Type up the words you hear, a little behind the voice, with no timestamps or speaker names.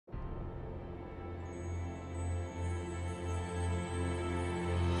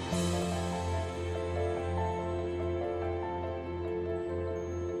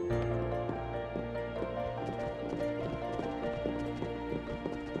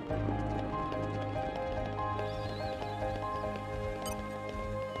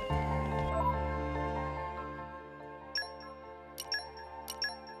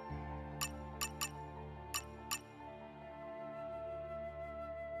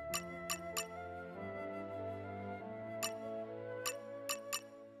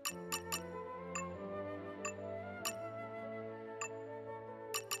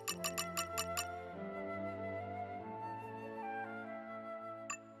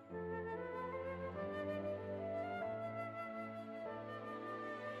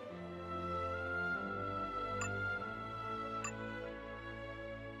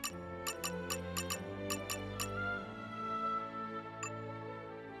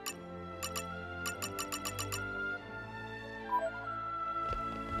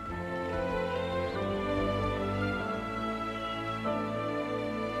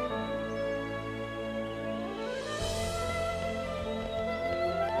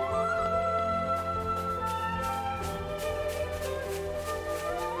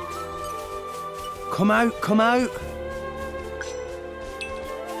Come out, come out.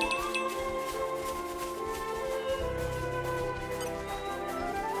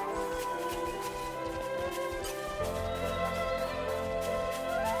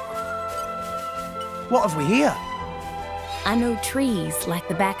 What have we here? I know trees like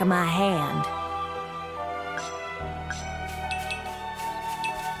the back of my hand.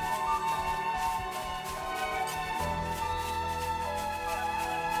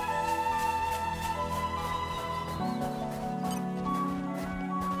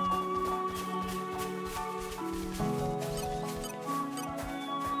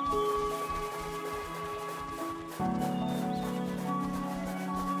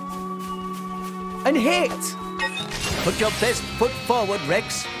 And hit! Put your best foot forward,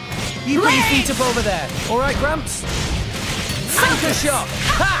 Rex. You put your feet up over there. All right, Gramps? Anchor shot!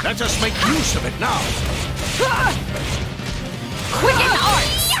 Ha! Let us make use of it now. Quicken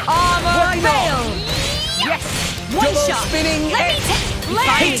arts! Why not? Yes! One Double shot! spinning Let me X.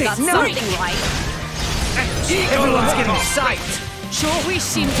 take Hit it! got No! something right. Everyone's getting sight. Sure, we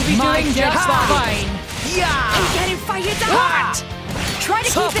seem to be My doing dead just body. fine. Yeah! I'm getting fired up! Try to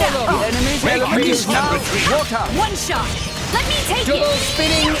keep it Topple up! them. Make Enemies use now. and retreat. Water. One shot! Let me take Double it!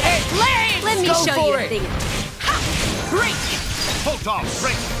 spinning X. Let me Go show for you it. a thing. Ha! Break! Photon,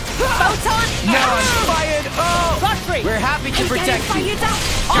 break. Photon! Now I'm fired up. Godfrey! We're happy to I'm protect getting you. fired up!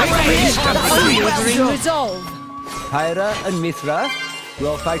 Great. Unyielding Well resolve! Pyra and Mithra,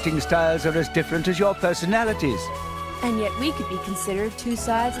 your fighting styles are as different as your personalities. And yet we could be considered two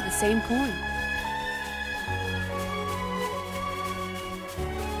sides of the same coin.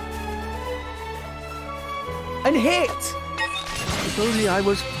 And hit. If only I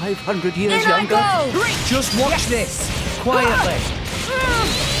was 500 years In I younger. go! Just watch this. Quietly.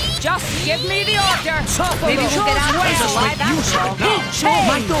 Just give me the order! Topple Maybe them. we'll get out Let us well. make use of it now. Sure,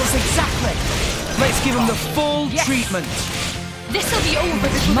 my thoughts exactly. Let's give them the full Yes. treatment. This'll be over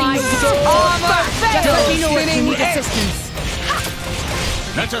before My we move. armor Just let me know if you spinning need X. assistance.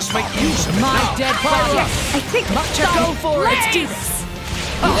 Let us make use of it My now. dead body. I think Go for it. Let's do this.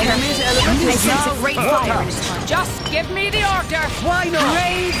 Enemy's element I is sense now a great fire in this one. Just give me the order. Why not?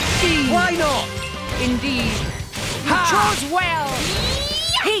 Brave steed. Why not? Indeed. Ha! Chose well.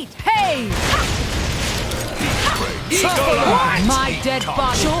 Heat. Hey! Topple them. My dead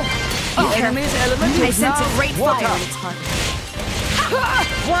body. The enemy's element I is sense now a great water. fire in its heart.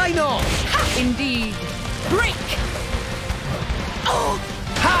 Why not? Indeed. Break!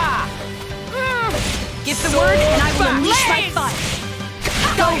 Ha! Give the word and I will unleash my Blaze! fire.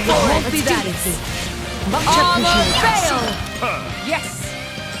 Go for it. Let's do this. Much appreciated. Fail. Yes.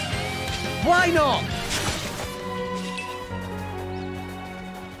 Why not?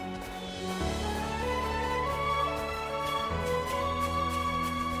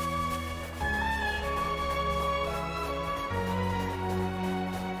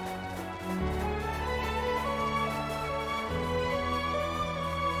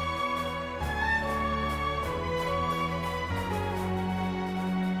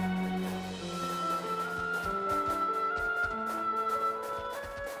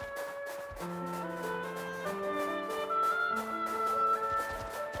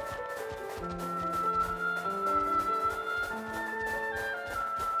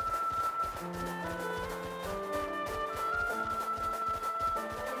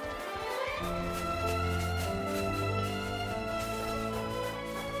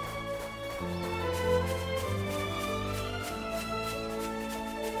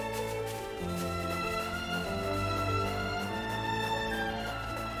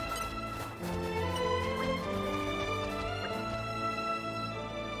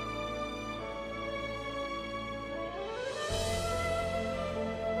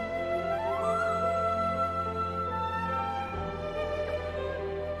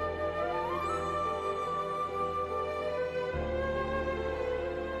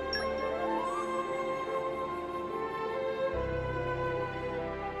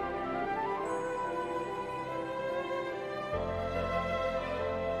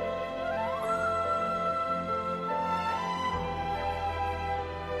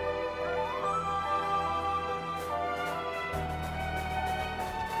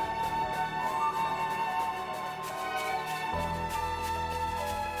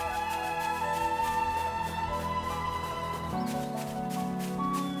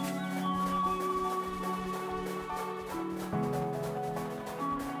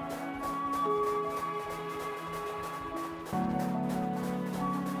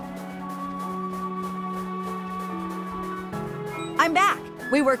 I'm back.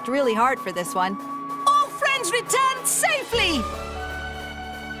 We worked really hard for this one. All friends returned safely!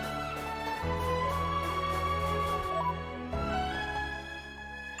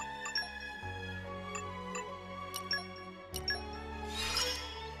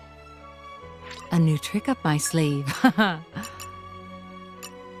 A new trick up my sleeve.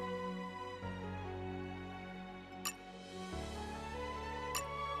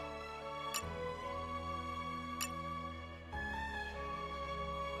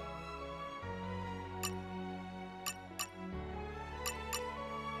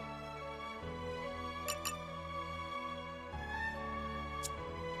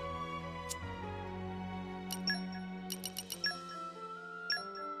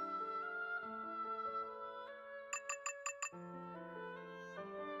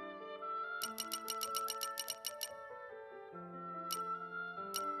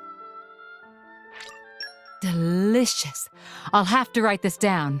 Delicious. I'll have to write this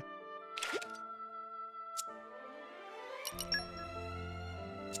down.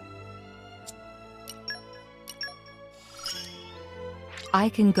 I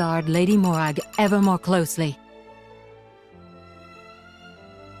can guard Lady Morag ever more closely.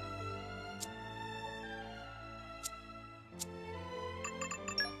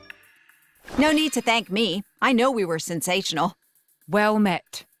 No need to thank me. I know we were sensational. Well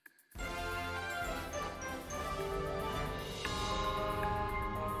met.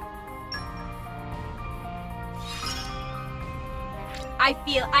 I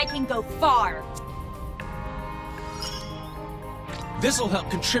feel I can go far. This'll help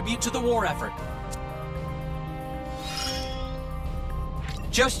contribute to the war effort.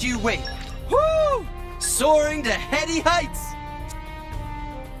 Just you wait. Woo! Soaring to heady heights!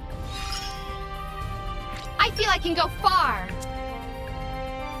 I feel I can go far.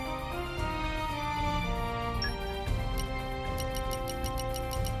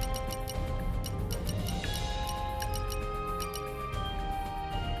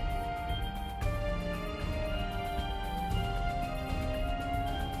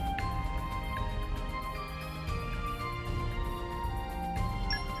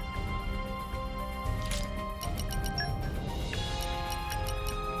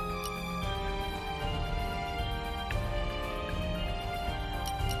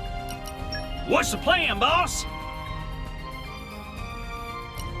 What's the plan, boss?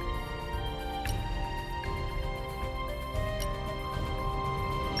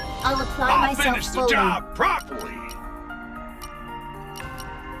 I'll apply I'll myself finish the fully. job properly.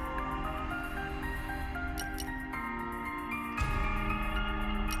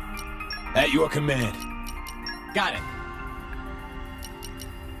 At your command. Got it.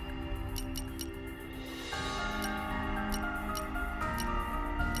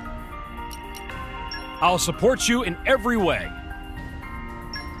 I'll support you in every way.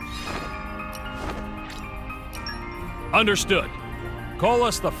 Understood. Call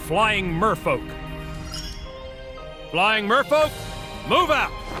us the Flying Merfolk. Flying Merfolk, move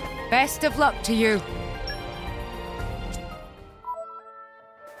out! Best of luck to you.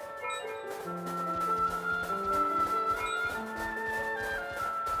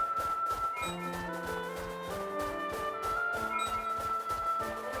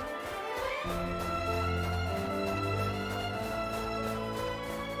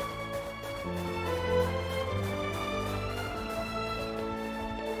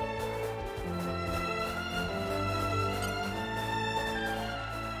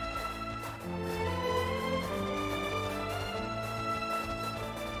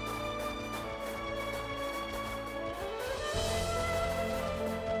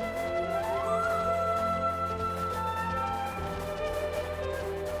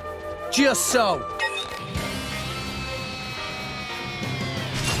 Just so.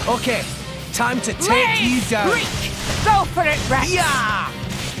 Okay, time to take you down. Go for it, Rex. Yeah!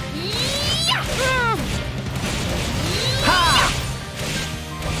 Ha!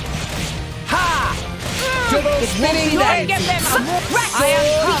 Ha! Double spinning Go edge. and get them. Rex, I am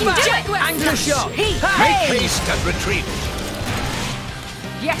we can do combat. it. Anchor shot. Make haste and retreat.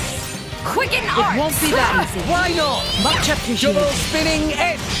 Yes. Quicken It arts. won't be that easy. Why not? Much appreciated. Double spinning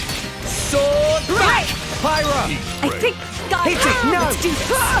edge. Sword back. Pyra. I think God. Hit it. No. Let's do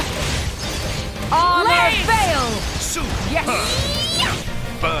this. Armor veil. Soon. Yes.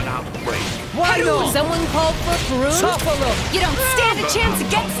 Burn out break. Why not? Someone called for Faroon? Topple them. You don't stand a chance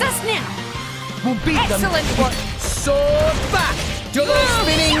against us now. We'll beat them. Excellent work. Sword back. Double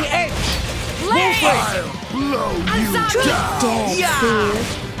spinning edge. Blaze. Blow you down. Yeah.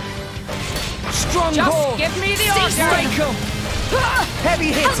 Strong Just ball. give me the Break order. 'em.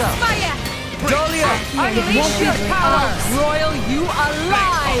 Heavy hitter. Fire. Dahlia. Unleash your power. Royal, you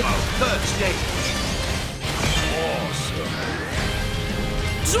alive. Third stage. Awesome.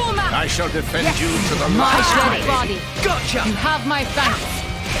 Zuma. I shall defend you to the My last. dead body. Gotcha. You have my thanks.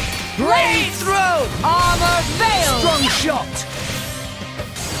 Blade throw. Armor veil. Strong shot.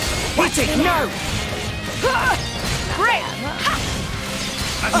 Hit it. No. Great!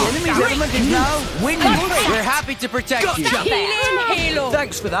 The enemy's element is now winning. We're happy to protect you. Healing Halo!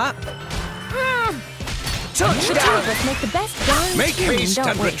 Thanks for that. Two Touchdown! of us make the best darn Make team, haste don't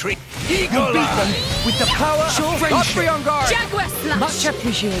and we? retreat. Beat Eagle them eye. with the power of friendship. Godfrey on guard. Jaguar Slash! Much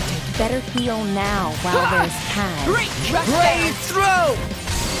appreciated. Better heal now while there's time. Great! Brave throw!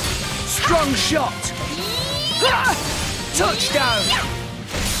 Strong shot! Touchdown!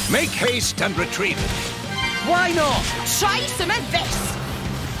 Make haste and retreat. Why not? Try some of this!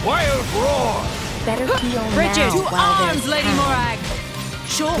 Wild roar. Better heal Bridget, now to while arms, there's Lady time. Morag!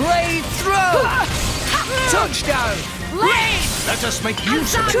 Sure! Brave throw! Touchdown! Lane! Let us make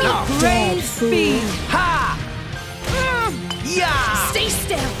use of it now. Brave speed! Ha! Yeah! Stay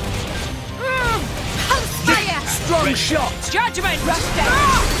still! Pulse fire! Strong shot! Judgment! Rush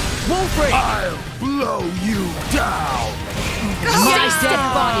down! Wolfrey! I'll blow you down. Stay still,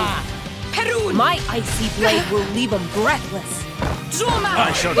 body! Perun! My icy blade will leave them breathless. Droma!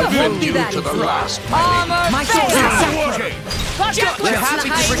 I shall defend you to the last. Armor! My face! sword Away. We're happy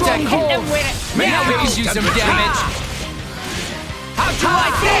to protect you. Now we can do some damage. How do I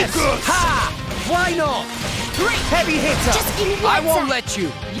this? Ha! Why not? Heavy hitter! Just give me I one won't sec. let you.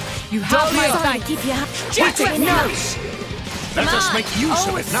 You have my Sorry back. to keep you up. Hit it now. nose! Let us make use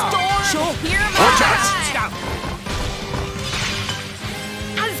of it now. Sure. Hear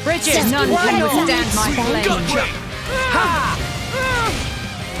Bridget, none can withstand my flame. Gotcha! Ha!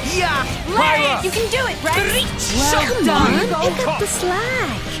 Yeah! Lane! You can do it, right? Reach! Well done! Pick up the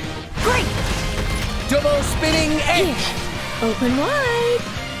slack. Great! Double spinning edge! Open wide.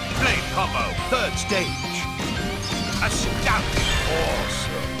 Blade combo. Third stage. Astounding.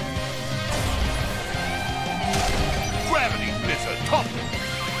 Awesome. Gravity blizzard. Top.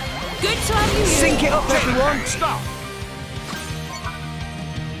 Good to have you here. Sync it up, everyone! Stop.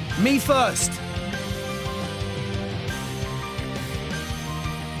 Me first!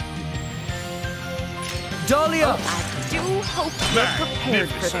 Dolly up! I do hope you're prepared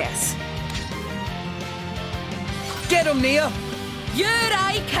for this. Get him, Nia! Here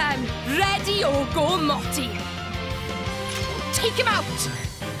I come, ready or go Motty. Take him out!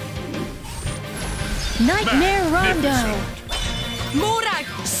 Nightmare Rondo. Morag,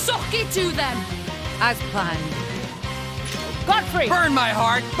 sock it to them! As planned. Godfrey! Burn my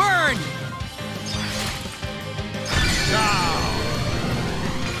heart! Burn!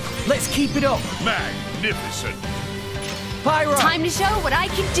 Let's keep it up! Magnificent. Pyro! Time to show what I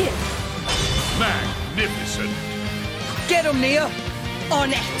can do. Magnificent. Get him, Nia! On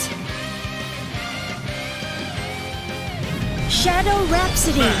it! Shadow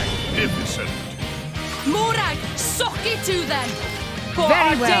Rhapsody. Magnificent. Morag, sock it to them! For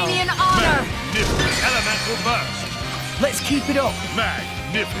Very well. Ardanian honor! Magnificent. Elemental burst. Let's keep it up!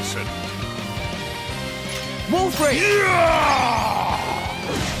 Magnificent. Wolfrey!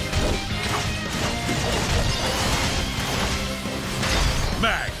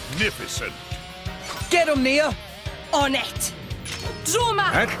 Magnificent. Get him, Nia! On it!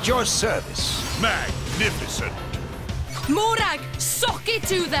 Droma! At your service. Magnificent. Morag, sock it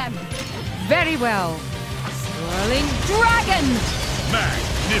to them! Very well. Swirling dragon!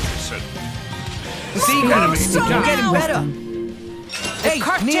 Magnificent. See, Enemy you're down. getting better! Hey,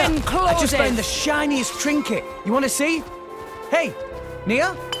 curtain Nia! I just closes. found the shiniest trinket. You want to see? Hey,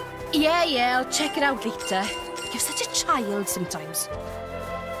 Nia? Yeah, I'll check it out later. You're such a child sometimes.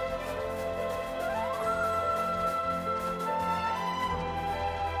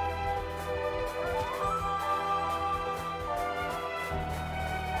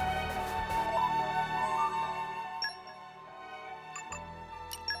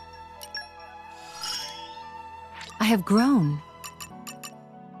 I have grown.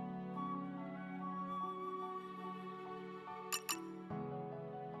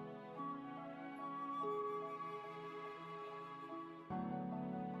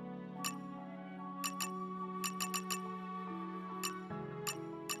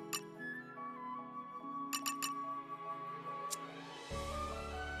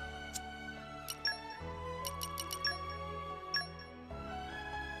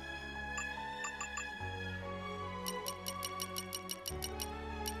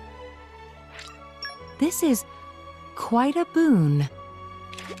 This is quite a boon.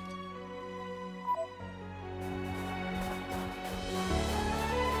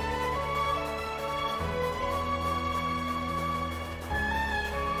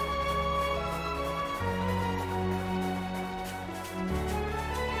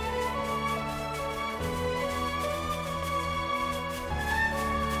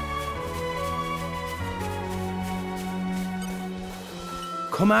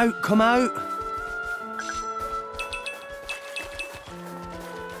 Come out, come out!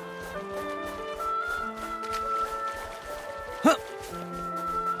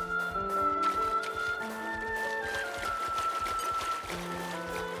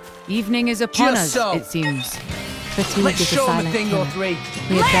 Evening is upon Just us, so. it seems. Fatigue Let's is a show him a silent thing or killer. three.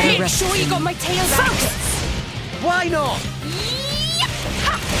 We had better Make rest sure you soon. got my tail back. Why not?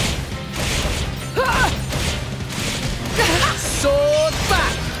 Sword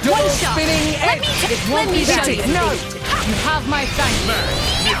back! Double One shot. spinning Let edge! me show you. No! You have my thanks.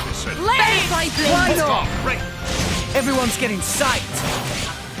 Magnificent. Butterfly Why blade. not? Great. Everyone's getting psyched.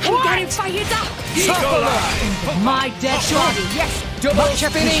 I'm getting fired up. Eagle Eye. My dead body. Yes. Double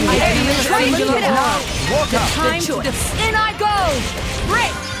spinning I edge! feel a Try to single keep it up. now. Walk up! Time to in I go.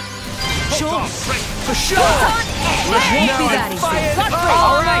 Break. Sure! For sure! Won't be Now that I'm easy. fired up!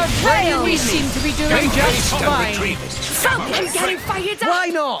 All right, fail. we seem to be doing just fine. I'm getting fired up. Why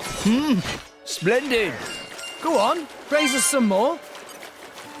not? Splendid. Go on, praise us some more.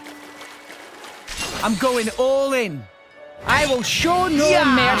 I'm going all in. I will show no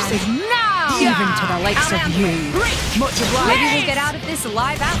mercy now. Even to the likes of you. Much obliged. Maybe we'll get out of this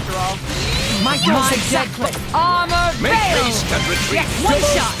alive after all. My My exactly. dead armor Make veil. haste and retreat. One Double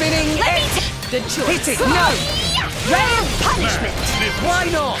shot. spinning Let me edge! take the choice. Hit it! No! Rain punishment. Why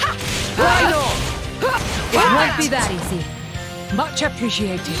not? Why not? It won't be that easy. Much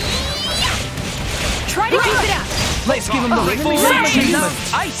appreciated. Try to keep it up. Let's give him the full treatment.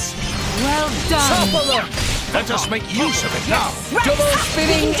 Ice! Well done. Topple them! Let us make use of it now. Double We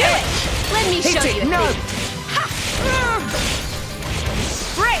spinning can do edge! it. Let me Hit show it! you. No!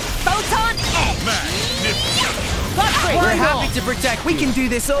 Break. Photon edge. Magnificent. Godfrey. We're happy to protect. We can do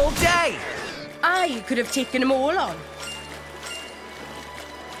this all day. I could have taken them all on.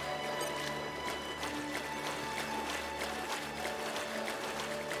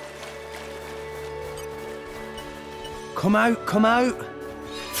 Come out, come out.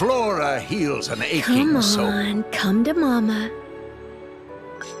 Flora heals an aching soul. come to Mama.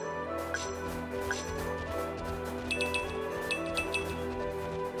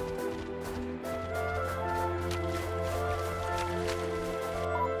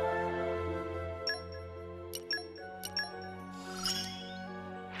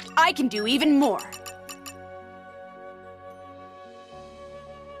 I can do even more.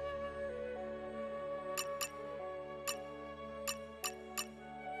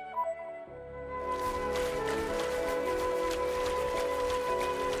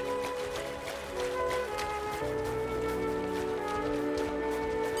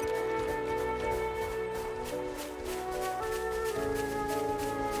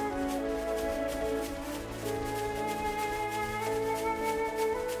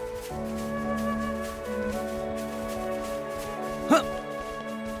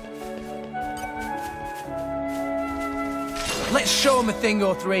 Let's show him a thing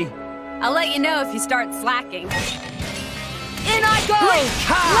or three. I'll let you know if you start slacking. In I go.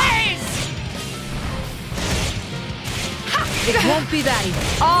 Blaze! It won't be that easy.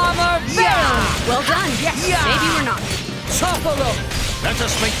 Armor veil. Well done. Yes. Yeah. Maybe we're not. Topple them! Let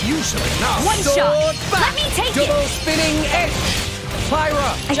us make use of it now. One Sword shot. back! Let me take Double it. spinning edge!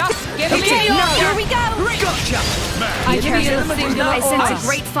 Pyra! Just give me Hit it! the No! Here we go. Gotcha! I give you a I singular sense order. a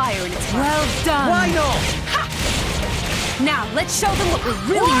great fire in its heart. Well done. Why not? Now let's show them what we're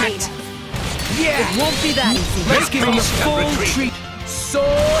really made of. Yeah! It won't be that easy. Let's give him a haste and full retreat. treat.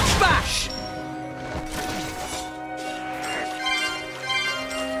 Sword bash!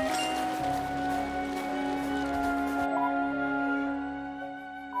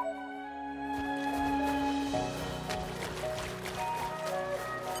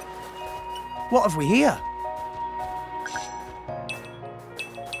 What have we here?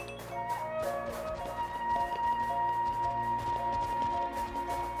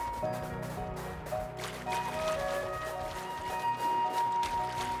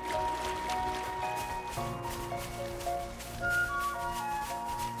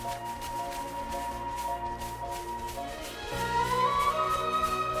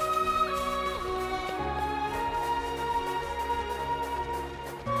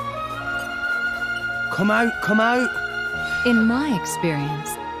 Come out, come out. In my experience,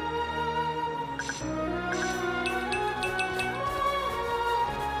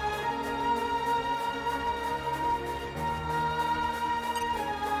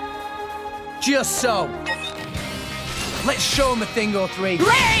 Just so. Let's show him a thing or three.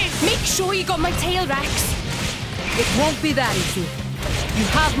 Blaze! Make sure you got my tail, Rex. it won't be that easy. You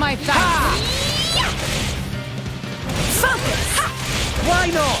have my thanks. Focus! Why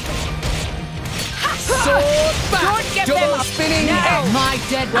not? Sword back! Don't get them Double up. spinning No. edge! My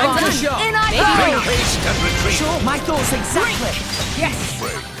dead Anchor body. shot! In I Maybe go. we're Make haste and retreat. Sure, my thoughts exactly. Yes.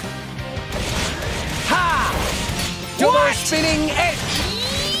 Ha! Double spinning edge!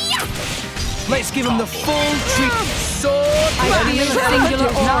 Let's give him the full treat. Sword I back! feel a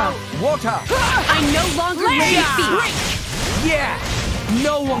singular aura. water. I no longer wait feet. Yeah!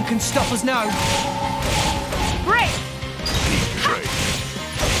 No one can stop us now. Break!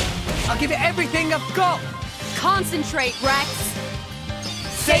 I'll give it everything I've got. Concentrate, Rex.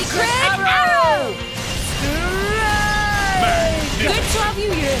 Sacred arrow! Good to have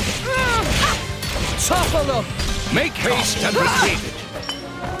you here. Topple them! Make haste and retrieve it.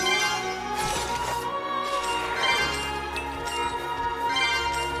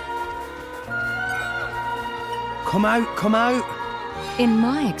 Come out, come out. In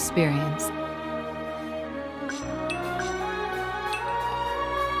my experience,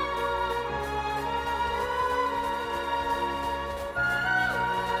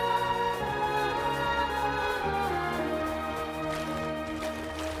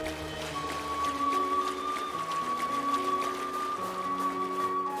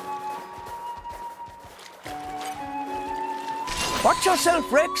 Watch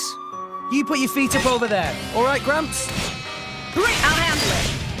yourself, Rex. You put your feet up over there. All right, Gramps? I'll handle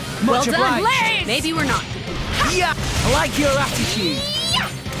it. Much well done, obliged. Blaze! Maybe we're not. Yeah! I like your attitude.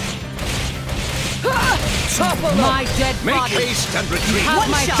 Topple My dead Make body. haste and retrieve. Have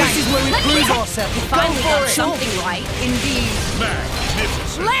my This shine. is where we Let me prove have- ourselves. Go Finally for got it. something right. Indeed.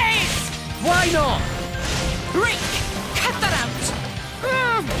 Magnificent. Blaze! Why not? Break! Cut that out!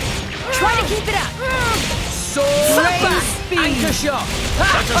 Try to keep it up! Sword Back. back! Anchor shot!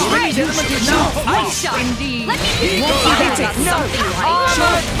 Ha! Great! Gentlemen, No, no! my shot! Indeed. Let me Here won't goes be nothing. got No. something right.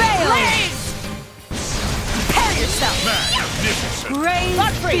 Armor failed. Blaze! Prepare yourself! Magnificent. Great!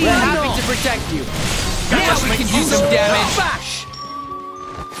 We're happy to protect you. Now we can do some damage. Bash!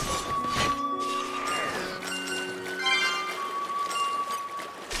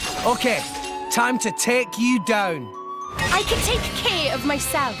 Okay, time to take you down. I can take care of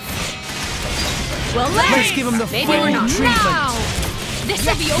myself. Well, Let's give him the Maybe full we're not. treatment. Now!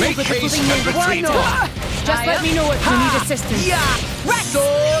 This'll be over Make before haste they know and what's retrieve. done. Just let me know if you need assistance. Yeah! Rex!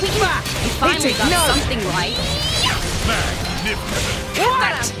 Sword back! Finally Hit it, got no! something right. Magnificent.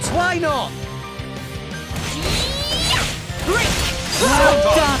 What? Why not? Break! Well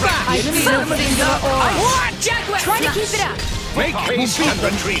done! I Enemy feel element things is are up. on. What? Jaguar! Try to keep it up. Make haste and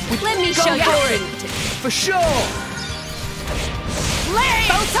retrieve. Let me Go show you. for it! For sure!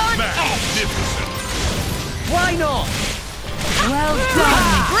 Photon edge. Magnificent. Why not? Well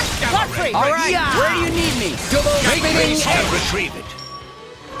done. Godfrey! All right, Yeah. where do you need me? Double Make spinning haste and retrieve it.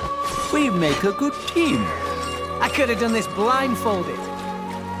 We make a good team. I could have done this blindfolded.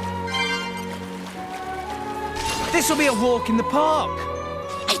 This will be a walk in the park.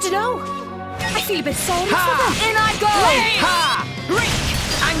 I don't know. I feel a bit sorry Ha! for them. In I go. Ha!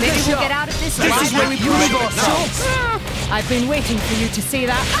 Anchor Maybe we'll shot. get out of this This alive. is where we prove ourselves. I've been waiting for you to say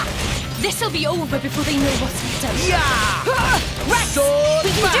that. This'll be over before they know what's done. Yeah! Rex, Sword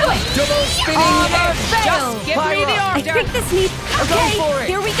we can back. do it. Double spinning Armor edge. fail. Just Give me the I order. think this needs. Go Okay, for it.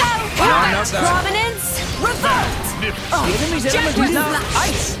 here we go. not there. Prominence. Revert. The enemy's element is now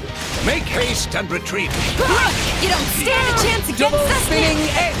ice. Make haste and retrieve. You don't stand a chance against Double this spinning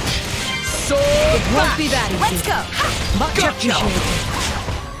now. edge. Sword Won't back. be that easy. Let's go. Much appreciated.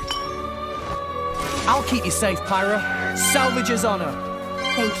 I'll keep you safe, Pyra. Salvage his honor.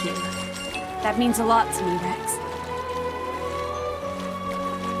 Thank you. That means a lot to me, Rex.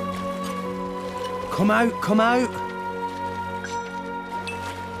 Come out, come out.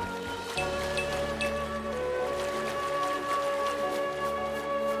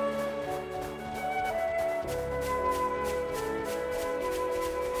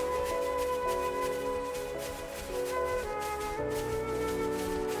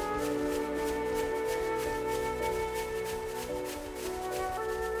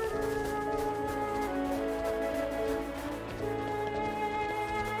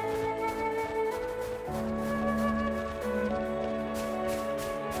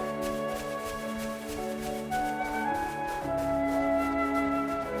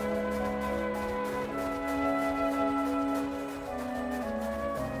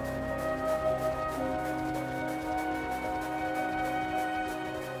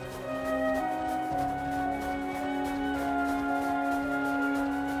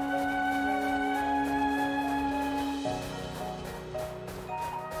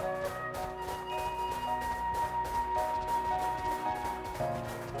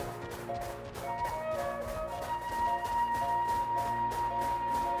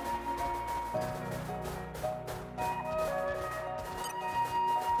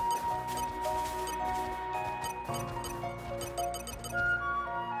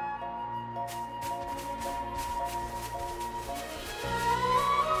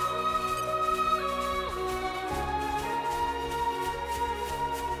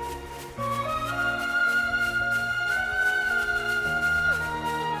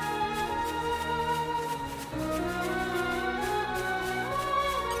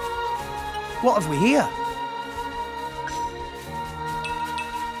 What have we here?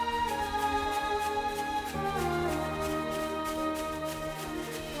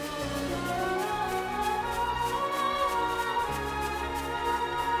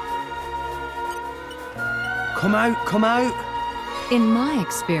 Come out, come out. In my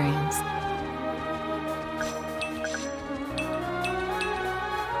experience,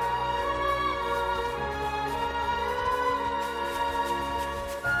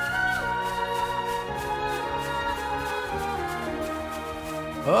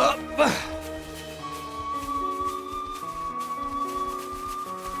 Up.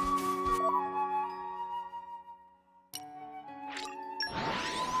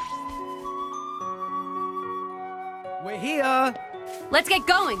 We're here. let's get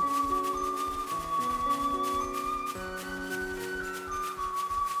going.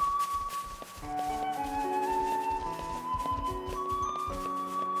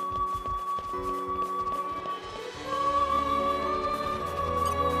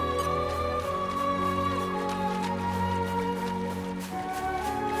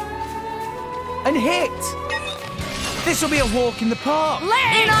 And hit. This'll be a walk in the park. In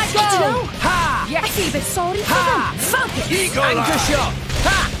I go! Ha! Yes. I feel a bit sorry for Ha! them. Focus! Eagle Anchor eye. shot.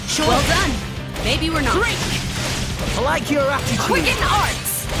 Ha! Sure. Well done. Maybe we're not. I like your attitude. Quicken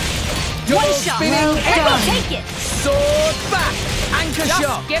arts! Double One shot. spinning Well edge. done. Take it. Sword back. Anchor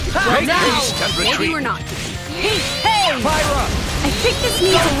shot. Ha! Break Now. haste and Maybe retreat. we're not. Hey! Pyro. I think this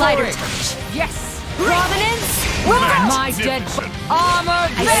needs Go a lighter for it. touch. Yes. Prominence. My dead Armor.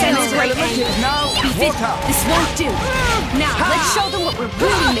 I sense great anger. Now. Water. This won't do. Now, let's show them what we're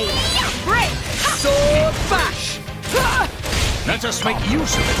really made of. Break! Sword bash. Let us make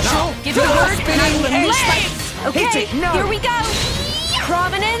use of it now. Give me a word and I will Spinning legs! Okay, Hit it, no. here we go.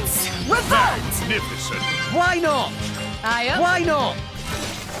 Prominence, revert! Magnificent. Why not? I up. Why not?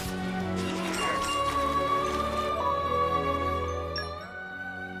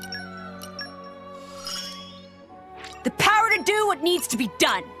 The power to do what needs to be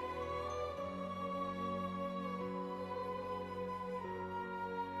done.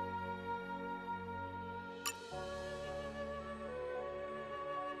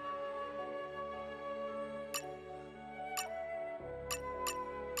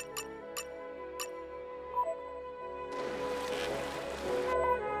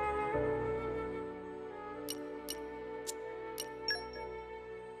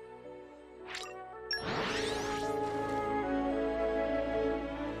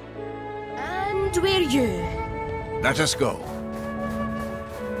 And we're you. Let us go.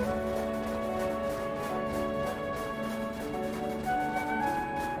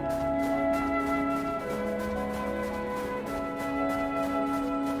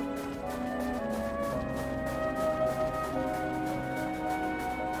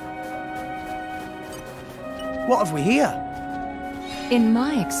 What have we here? In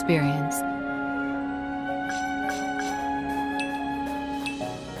my experience,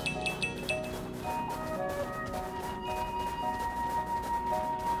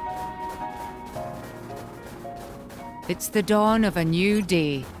 it's the dawn of a new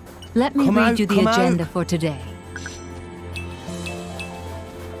day. Let me Come read out, you the come agenda out. for today.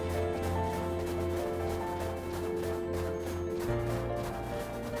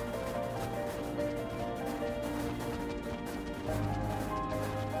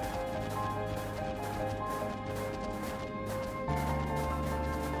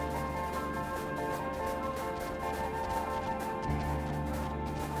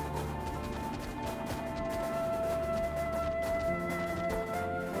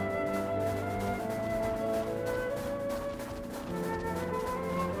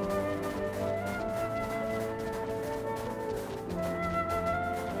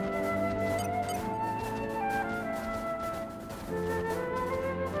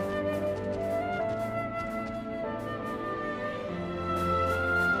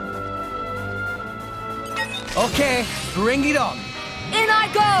 Okay, bring it on. In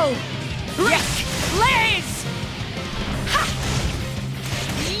I go! Rick! Blaze! Ha!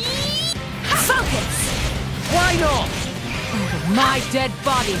 Focus! Why not? My dead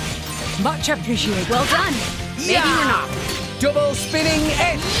body. Much appreciated. Well done. Maybe we're not. Double spinning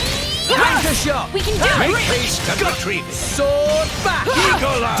edge. Anchor shot. We can do Make it. haste and retreat. Sword back.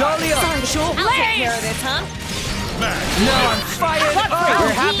 Eagle eye. Dolly up. Sorry, Shaw. I'll take care of this, huh? No, I'm fired up.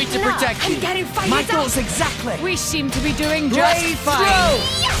 We're happy to protect you. I'm getting fired My up. thoughts exactly. We seem to be doing Brave just fine.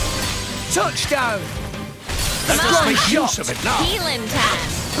 throw. Touchdown. Let us Strong make shot. use of it now. Healing time.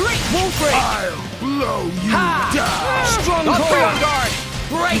 Wolfric. I'll blow you Ha. down. Strong Up core. on guard.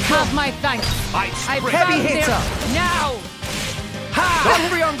 Break Have up. my thanks. I I spread Heavy found hitter. their- Now!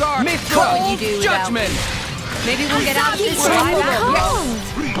 Godfrey on guard. Mithra! What would you do without Judgment! Maybe we'll get out of this Yes.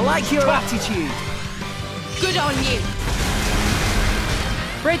 alive. I like your attitude. Good on you.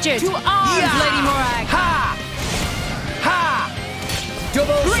 Bridget! To arms, Yeah. Lady Morag! Ha! Ha!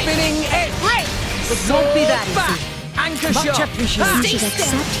 Double spinning edge! Break. It won't be that Back! easy. Anchor Much shot! appreciated. Ha! You should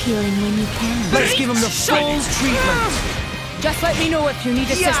Accept healing when you can. Let's give him the full treatment. Just let me know if you need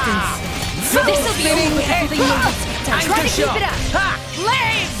assistance. Double spinning edge! Ha! Anchor Try to keep shot! it up. Ha!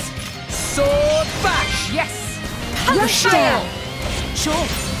 Blaze. Sword bash! Yes! Rush down. Sure.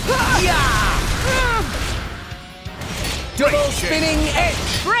 Yeah! Double spinning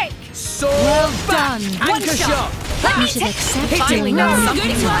edge! Break. Sword Well back! done. Anchor shot! You should accept Hitting healing now. when you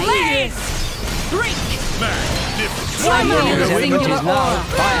Something can. right. Blaze. Break. One Your more limit singular is now aura.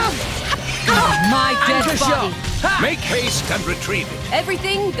 fire. My dead Anchor shot! body. Ha! Make haste and retrieve it.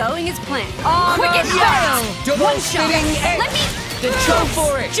 Everything going as planned. Quick Quick as as barrel. Double One shot. spinning edge! Let me Then go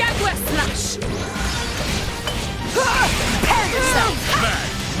for it! Jaguar slash. Prepare yourself.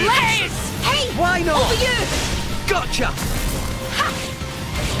 Blaze. Hey. Why not? Over you. Gotcha!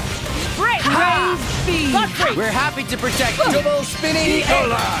 Break. Praise be! Godfrey! We're happy to protect you. Double spinning Eagle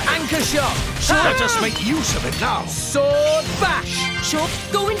edge! eye. Anchor shot! Let us make use of it now. Sword bash! Sure.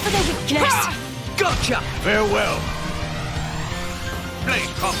 Go in for the weakness. Gotcha! Farewell. Blade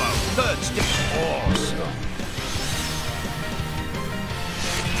combo, third stick. Awesome.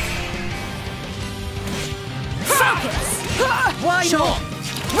 Focus. Why not?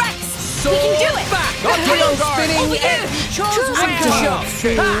 Rex. Sword We can do it. back! Godfrey on guard. Spinning Over you. edge! Choose Anchor well. shot!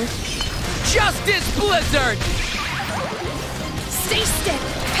 Ha! Justice Blizzard! Stay still.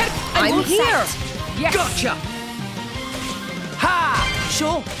 I'm all here. set. Yes. Gotcha! Ha!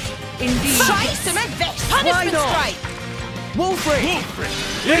 Sure. Indeed. Scheiße mit this. Why Punishment not? strike. Wolfric!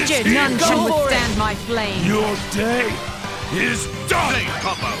 Bridget, none Go shall for it. withstand my flame. Your day is done. Blade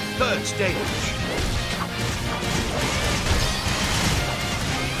combo, third stage.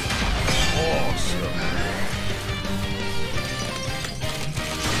 Awesome.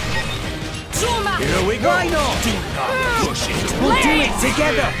 Zuma. Here we go. Why not? Do not push it. We'll do it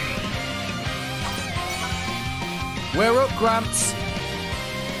together! We're up, Gramps.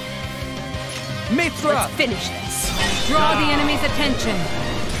 Mithra! Finish this. Draw the enemy's attention.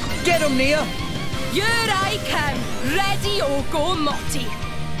 Get him, Nia! Here I come. Ready or go, Motti.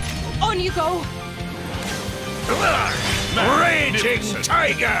 On you go. Raging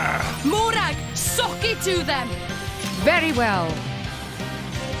tiger. Morag, sock it to them. Very well.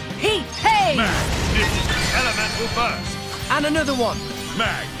 Heat! Hey! Magnificent elemental burst. And another one!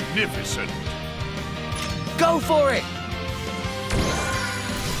 Magnificent. Go for it!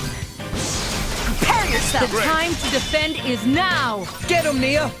 Prepare The yourself. time to defend is now. Get him,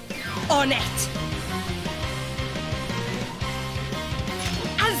 Nia! On it.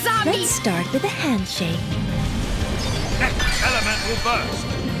 Azami. Let's start with a handshake. Next elemental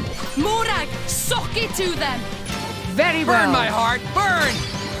burst. Morag, sock it to them. Very well. Burn my heart, burn!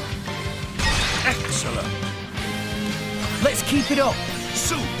 Excellent. Let's keep it up!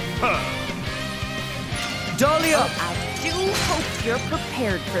 Superb. Dolly up! I do hope you're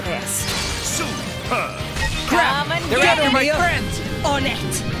prepared for this. Superb. Come and They're get after him. my Mia. friends! On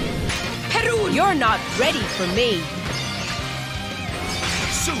it. Perun. You're not ready for me.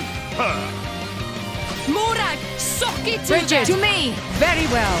 Superb. Morag, sock it to Bridget, to them. me. Very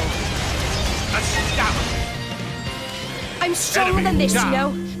well. Astounding. I'm stronger than this, you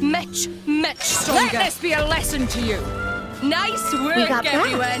know. Much Let stronger. this be a lesson to you. Nice work, We got that.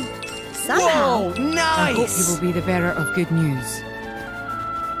 everyone. Somehow. Whoa, I hope you nice! will be the bearer of good news.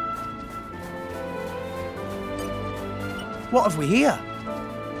 What have we here?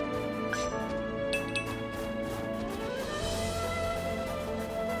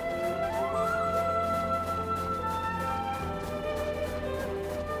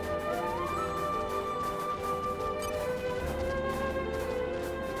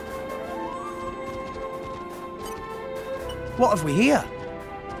 What have we here?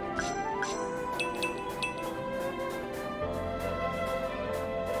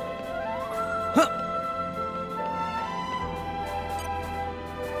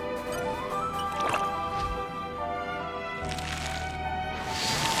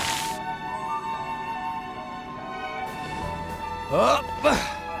 Up!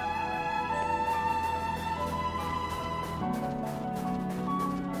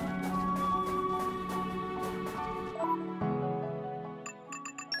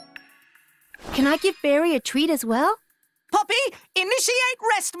 Can I give Barry a treat as well? Poppy, initiate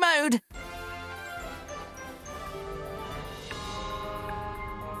rest mode.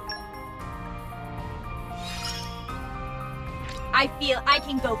 I feel I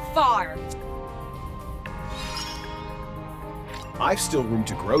can go far. I've still room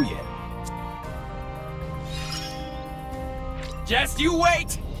to grow yet. Just you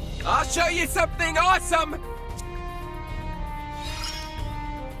wait! I'll show you something awesome!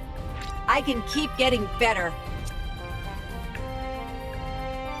 I can keep getting better.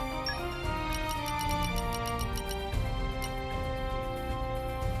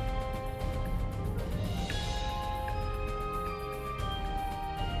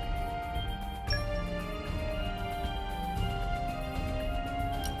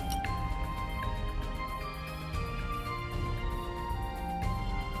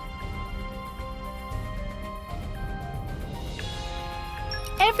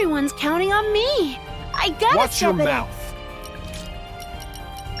 Everyone's counting on me. I gotta Watch your step it up. mouth.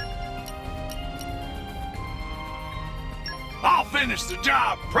 I'll finish the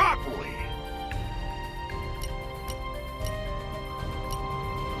job properly.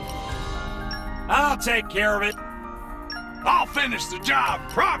 I'll take care of it. I'll finish the job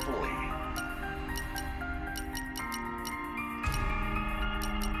properly.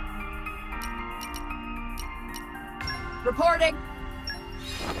 Reporting.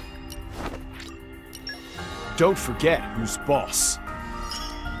 Don't forget who's boss.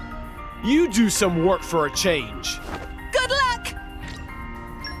 You do some work for a change. Good luck!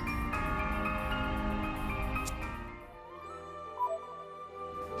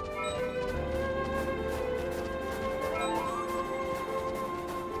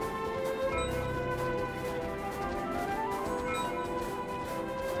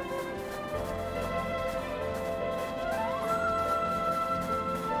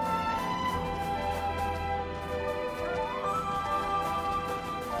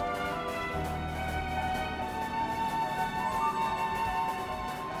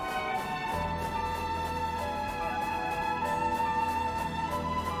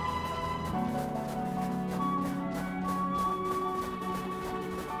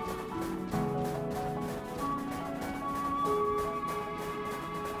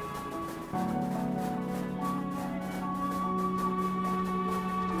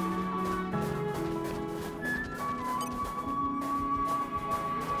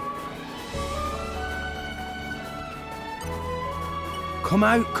 Come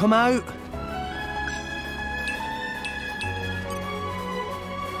out, come out.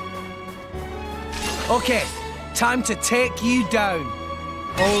 Okay, time to take you down.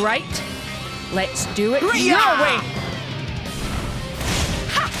 All right, let's do it Yeah! your way.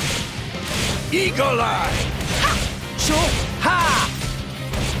 Eagle Eye! Sure. Ha!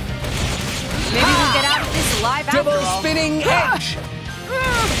 Maybe we'll get out of this alive after Double all. spinning edge.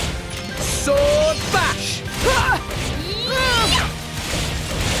 Sword bash.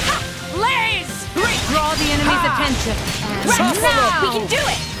 Blaze! Draw the enemy's attention. Tough Now! one. We can do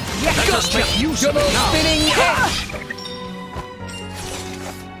it! Yeah, Just make use of double it now. spinning edge.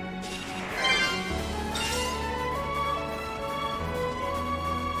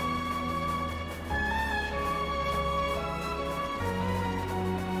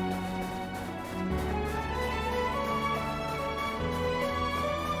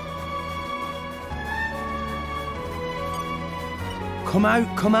 Come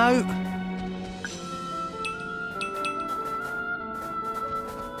out, come out.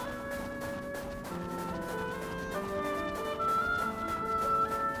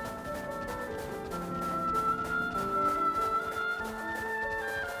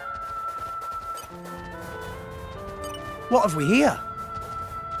 What have we here?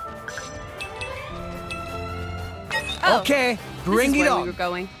 Okay, bring it on. We were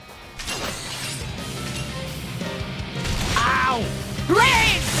going. Ow!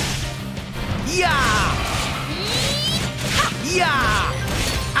 Blaze! Yeah! Yeah!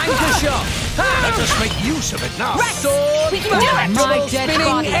 Anchor shot! Let us make use of it now. Sword We can do bash. it! My Double dead spinning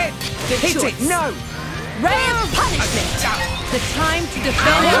body. edge. Hit choice. it, no! Ray of punishment! The time to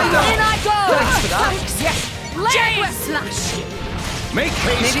defend. Ow. In I go. Thanks for that. Yes. Jaguar slash! Make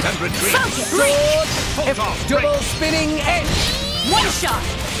haste and retreat. Sword, double spinning edge. One shot.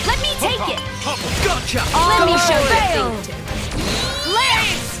 Let me take it. Gotcha! Let me show Fail. you.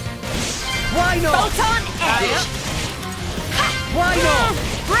 Blaze! Why not? Photon edge. Why not?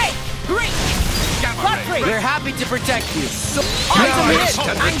 Break! Break! We're happy to protect you. So Now hit. haste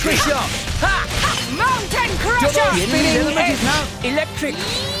and Anchor retreat. shot. Ha! Mountain Double crusher! spinning edge. Electric.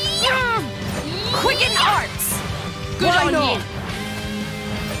 Quicken arts! Good Why on not? you!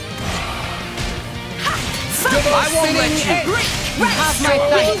 Double spinning edge. You have my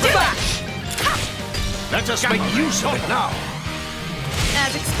thanks. Bash. Let us make use of it now.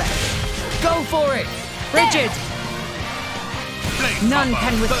 As expected. Go for it. Rigid. None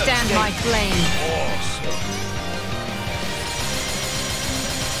can withstand my flame.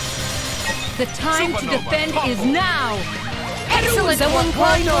 The time to defend is now. Excellent. Someone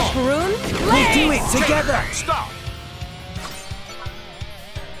call for Karun? We'll do it together. Stop!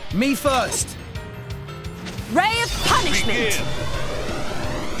 Me first. Ray of punishment.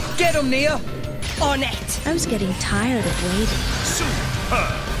 Begin. Get him, Nia. On it. I was getting tired of waiting.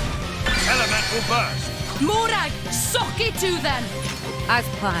 Superb. Elemental burst. Morag, sock it to them. As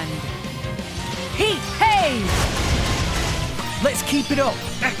planned. Heat, hey! Let's keep it up.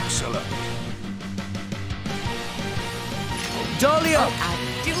 Excellent. Dahlia.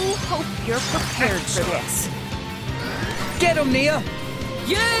 I do hope you're prepared for this. Get him, Nia.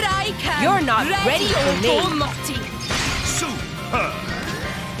 Here I come. You're not ready for me. Motti. Superb.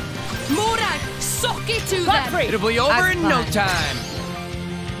 Morag, sock it to them. It'll be over As in no planned. time.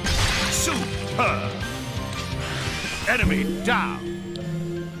 Superb. Enemy down.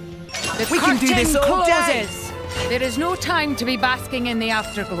 The We can do curtain this all day. closes. There is no time to be basking in the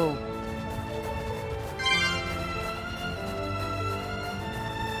afterglow.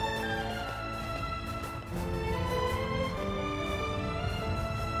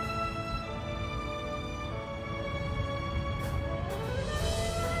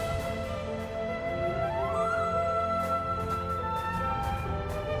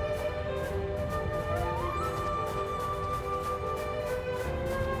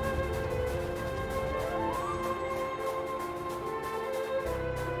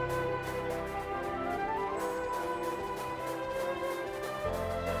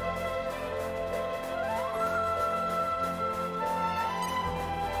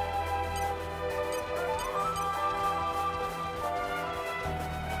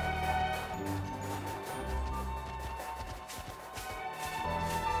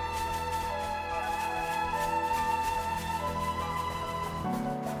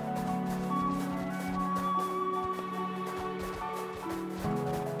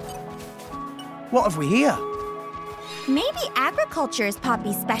 What have we here? Maybe agriculture is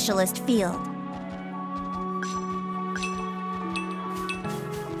Poppy's specialist field.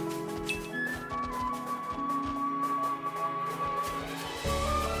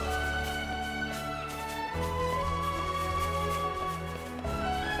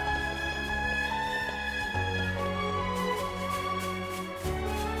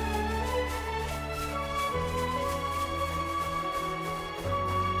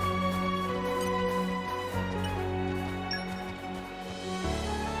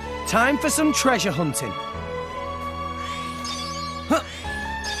 Time for some treasure hunting. Huh.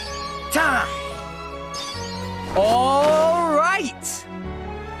 Ta! All right.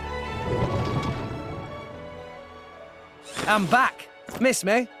 I'm back. Miss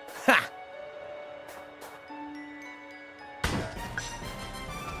me? Ha!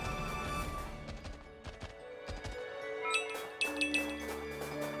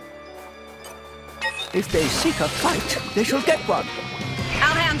 If they seek a fight, they shall get one.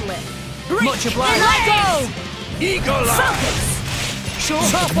 I'll handle it. Much obliged. Eagle Eye. Sure.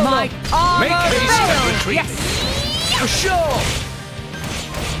 My armor Make haste and failed. retreat. Yes. For sure.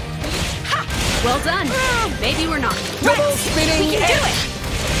 Well done. Maybe we're not. Double spinning We can do edge. it.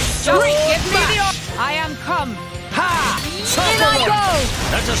 Just give me the I am come. Ha! In I go.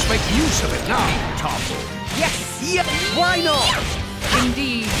 Let us make use of it now, Topple. Yes. Yeah. Why not?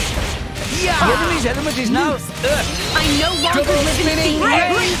 Indeed. Yeah. The enemy's element is now. I no longer Double live in spinning fear.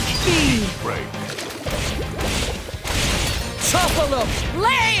 edge. Break. Topple up.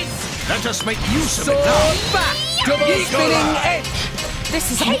 Blades! Let us make use of Sword it now. back. Double Eagle spinning Eye. edge.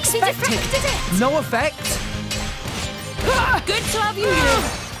 This is Take the unexpected. defected it. No effect. Good to have you here.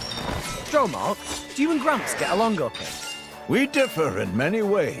 Dromark, do you and Gramps get along okay? We differ in many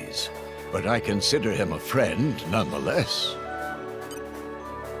ways, but I consider him a friend nonetheless.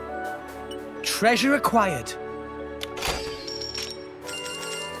 Treasure acquired.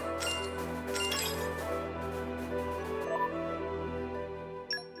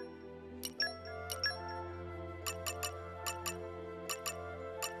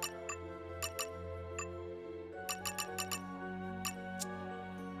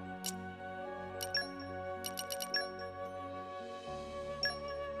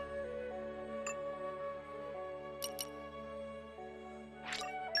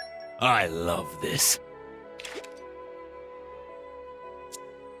 I love this.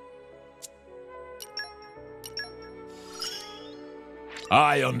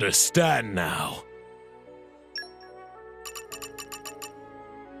 I understand now.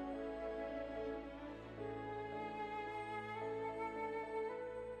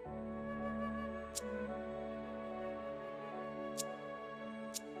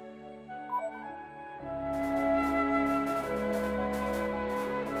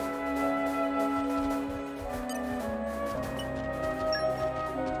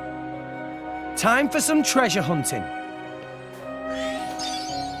 Time for some treasure hunting.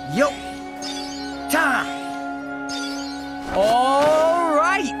 Yo! Ta! All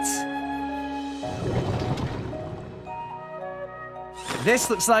right!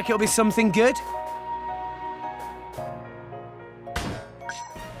 This looks like it'll be something good.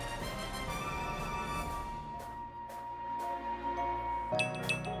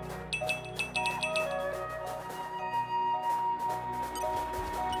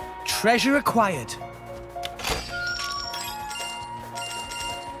 Treasure acquired.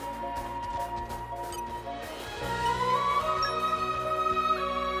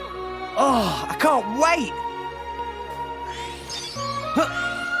 Oh, I can't wait! Huh.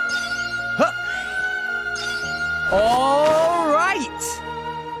 Huh. All right!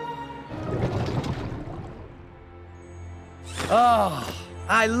 Oh,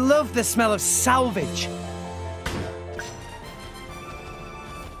 I love the smell of salvage.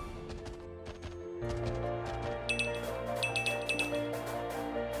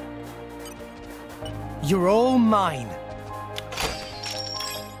 You're all mine.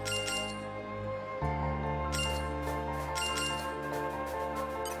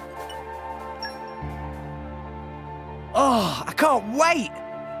 Oh, I can't wait!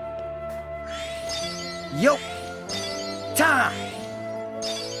 Yo! Ta!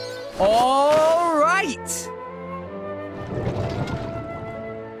 All right!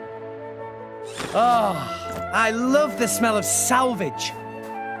 Oh, I love the smell of salvage.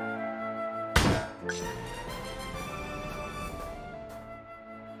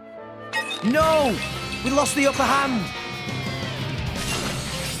 No! We lost the upper hand!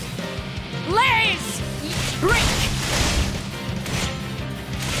 Blaze! Break!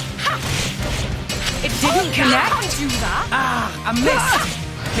 Ha! It didn't connect. I can't do that. Ah, I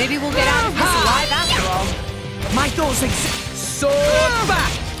missed! Maybe we'll get out of this alive after all. My thoughts sword back!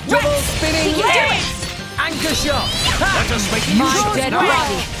 Double spinning Blaze! anchor shot! Let us make My use of dead now.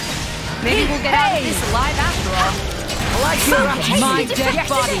 body. Maybe we'll get out of this alive after all. I like your attitude! My dead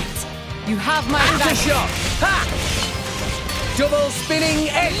body. You have my Anchor back. shot! Ha! Double spinning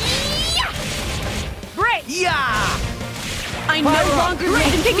edge! Break! Yeah! I no longer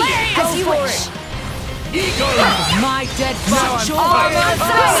need to be Go as you for wish. Eagle! My dead Now I'm body.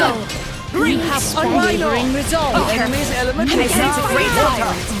 fired. You have unwavering resolve. Enemy's element I is sense now great water.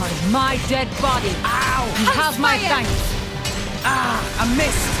 fire. My dead body. Ow! You have my thanks. Ah, I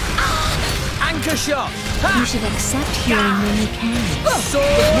missed! Anchor shot! You Ha! should accept healing when you can. Sword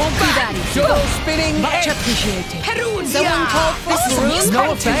won't be back! that easy. Double spinning Much edge! appreciated. Perun! Someone called for This some is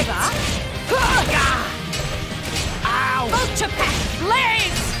no effect. Ow! Ultra Pack!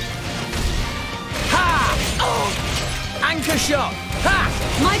 Blaze! Ha! Anchor shot! Ha!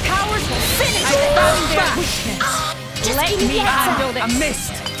 My powers will finish. I Sword found their back! weakness. Let me handle this. I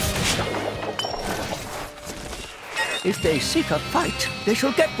missed! If they seek a fight, they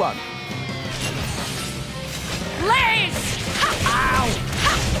shall get one. Blaze! Ow!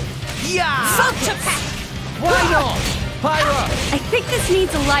 Yeah! Ultra Pack! Why not? Pyro! I think this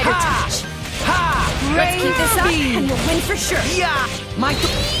needs a lighter Ha! touch. Ha! Let's keep this up and we'll win for sure. Yeah! My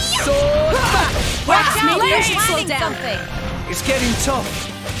sword back! Watch out! Maybe you're Blaze! planning something. It's getting tough.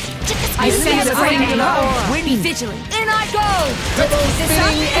 I sense the great thing aura. Be vigilant. In I go. Double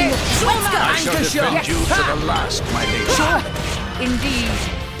spinning edge! Let's go. I shall Anchor defend shot! you to the last, my lady. Indeed.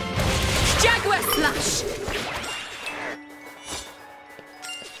 Jaguar Slash!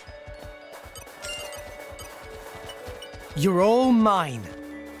 You're all mine.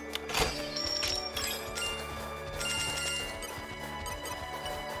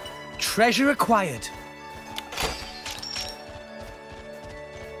 Treasure acquired.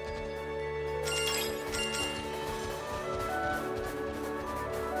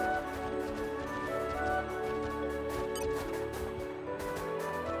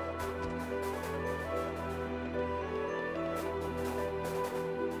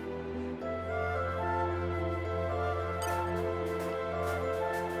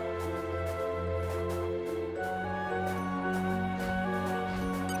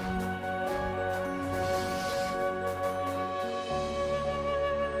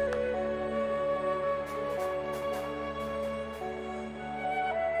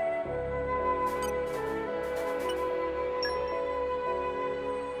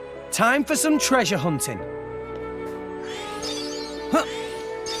 Time for some treasure hunting. Huh.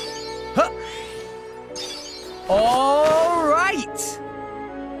 Huh. All right.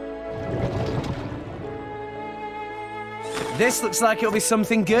 This looks like it'll be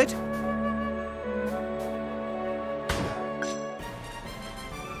something good.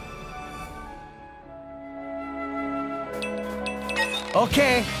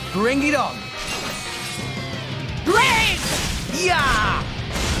 Okay, bring it on. Yeah!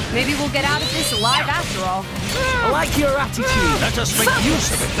 Maybe we'll get out of this alive after all. I like your attitude. Let us make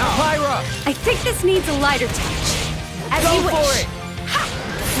use of it now. Pyra, I think this needs a lighter touch. As go you for wish. it.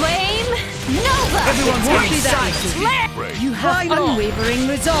 Flame Nova! Everyone's getting excited. You have Why not? unwavering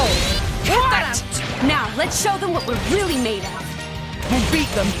resolve. What? Now, let's show them what we're really made of. We'll beat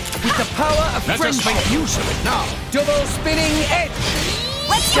them with the power of Let us friendship. make use of it now. Double spinning edge.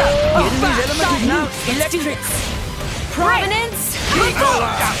 Let's go! Enemy's element is now electric. Prominence!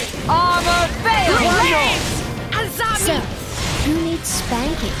 Armor veil! Azami! So, who needs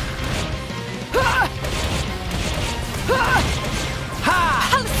spanking?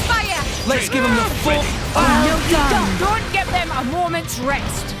 Hellfire! Let's give them the full. No, you don't give them a moment's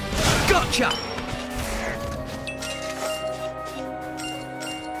rest. Gotcha.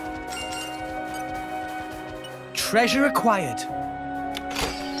 Treasure acquired.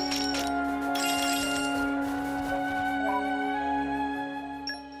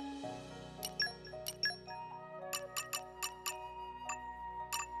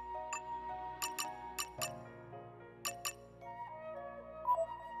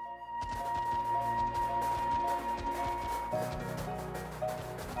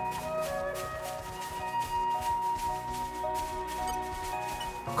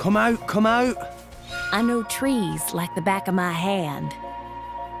 Come out, come out. I know trees like the back of my hand.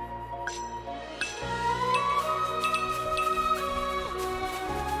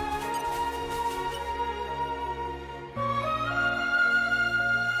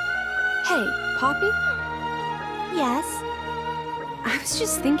 Hey, Poppy? Yes? I was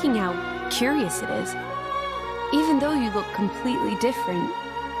just thinking how curious it is. Even though you look completely different,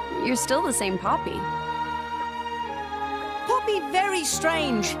 you're still the same Poppy. Poppy very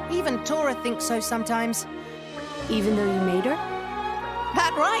strange. Even Tora thinks so sometimes. Even though you made her?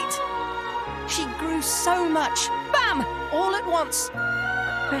 That right. She grew so much. Bam! All at once.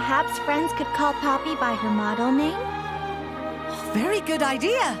 Perhaps friends could call Poppy by her model name? Very good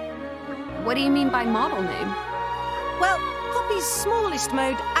idea. What do you mean by model name? Well, Poppy's smallest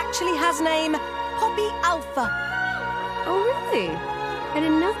mode actually has name Poppy Alpha. Oh, really? I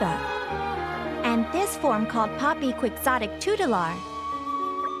didn't know that. And this form called Poppy Quixotic Tutelar.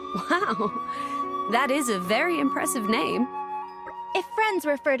 Wow, that is a very impressive name. If friends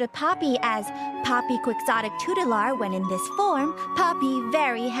refer to Poppy as Poppy Quixotic Tutelar when in this form, Poppy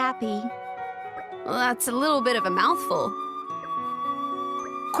very happy. Well, that's a little bit of a mouthful.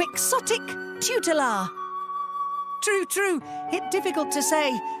 Quixotic Tutelar. True, true. It's difficult to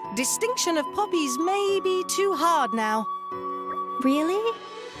say. Distinction of poppies may be too hard now. Really?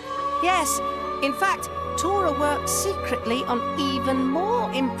 Yes. In fact, Tora worked secretly on even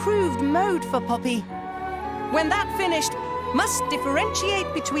more improved mode for Poppy. When that finished, must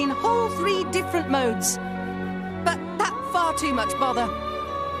differentiate between whole 3 different modes. But that far too much bother.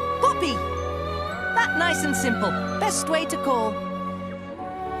 Poppy! That nice and simple. Best way to call.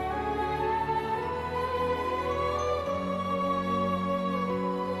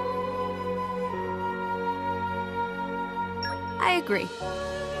 I agree.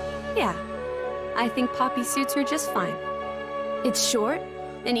 Yeah, I think Poppy suits her just fine. It's short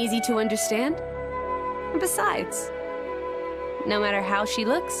and easy to understand. And besides, no matter how she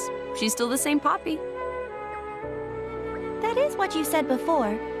looks, she's still the same Poppy. That is what you said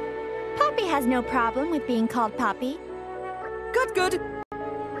before. Poppy has no problem with being called Poppy. Good, good.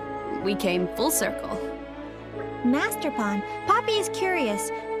 We came full circle. Master Pawn, Poppy is curious.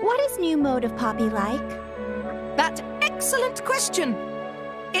 What is new mode of Poppy like? That excellent question.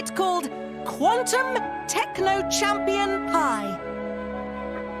 It's called Quantum Techno Champion Pi.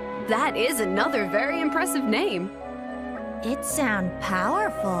 That is another very impressive name. It sounds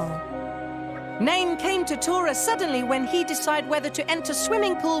powerful. Name came to Tora suddenly when he decided whether to enter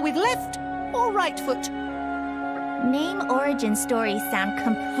swimming pool with left or right foot. Name origin stories sound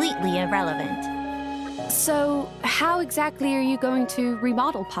completely irrelevant. So, how exactly are you going to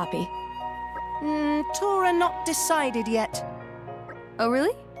remodel Poppy? Tora not decided yet. Oh,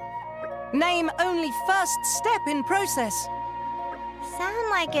 really? Name only first step in process. Sound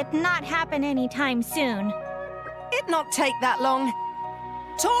like it not happen anytime soon. It not take that long.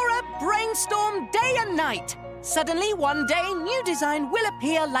 Tora brainstorm day and night. Suddenly, one day, new design will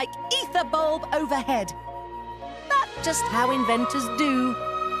appear like ether bulb overhead. That's just how inventors do.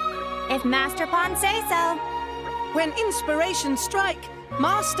 If Master Pawn say so. When inspiration strike,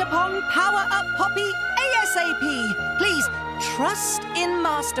 Master Pawn power up Poppy ASAP. Please, trust in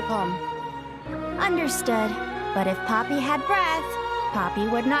Master Pawn. Understood. But if Poppy had breath, Poppy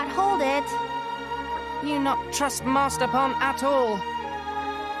would not hold it. You not trust Master Pawn at all.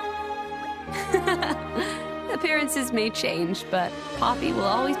 Appearances may change, but Poppy will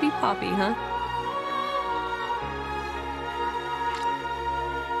always be Poppy, huh?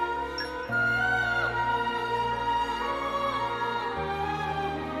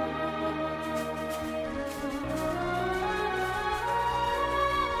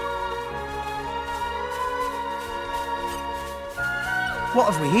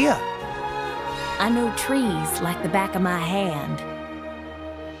 What have we here? I know trees like the back of my hand.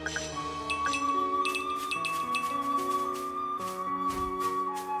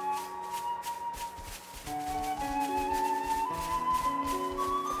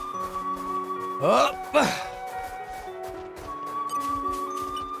 Up.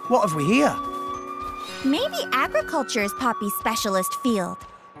 What have we here? Maybe agriculture is Poppy's specialist field.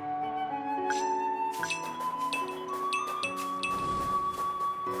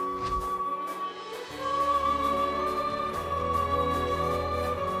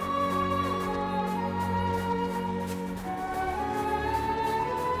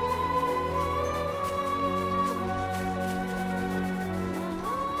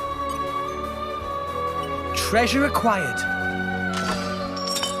 Treasure acquired.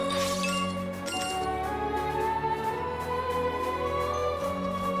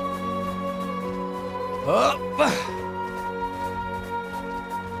 Up.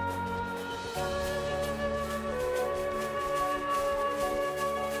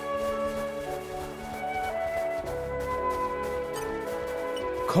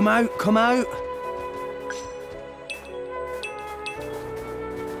 Come out, come out.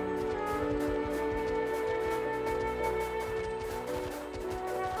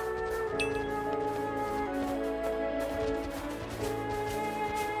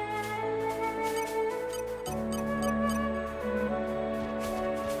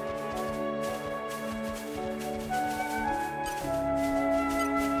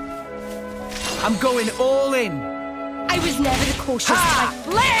 I'm going all in. I was never the cautious type.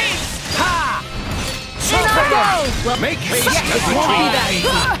 Blaze! Ha! In a row! Well, make haste yes, and retreat.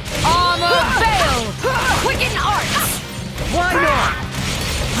 Armor veil! Quicken arts! Why not?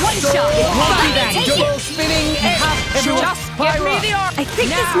 One shot! It won't be that! Double spinning half Just give me the arc! I think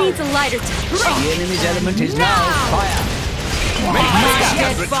this needs a lighter touch. The enemy's element is now fire. Make haste and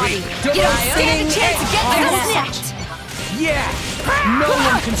Dead retreat. body! You don't stand a chance against this! Yeah! No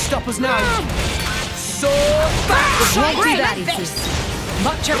one can stop us now. Sword back! It won't be that easy.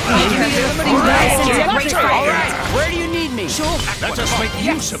 Much appreciated. All right, where do you need me? Sure. Let us make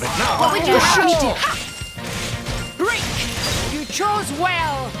use of it now. What would you have me do? Greek! You chose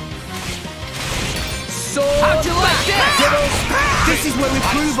well! Sword How'd you like that? This is where we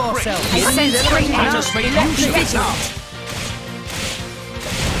prove ourselves. I sense great Let us make use of it now.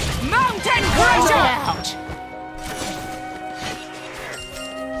 Mountain Crusher!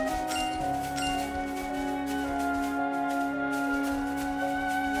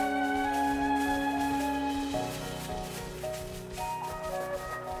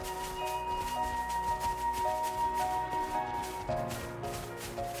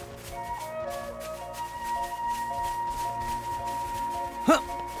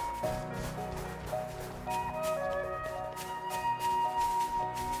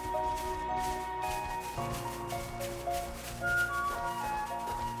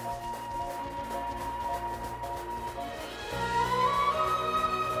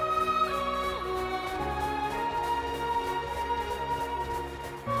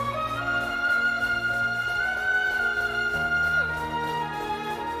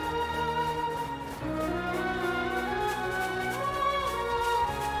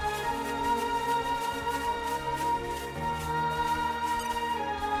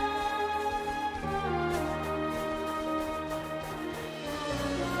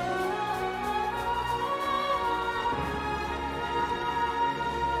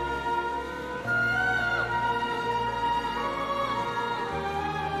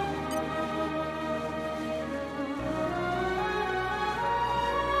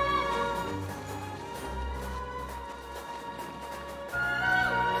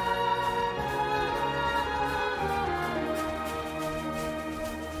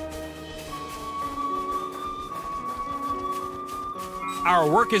 Our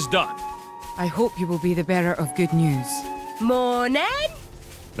work is done. I hope you will be the bearer of good news. Morning?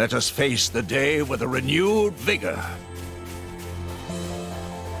 Let us face the day with a renewed vigor.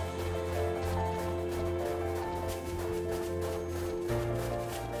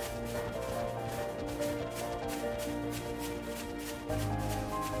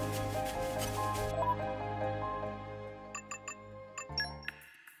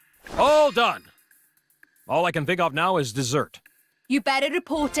 All done. All I can think of now is dessert. You better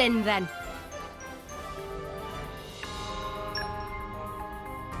report in then.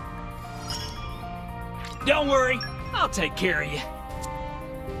 Don't worry, I'll take care of you.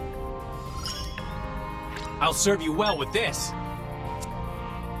 I'll serve you well with this.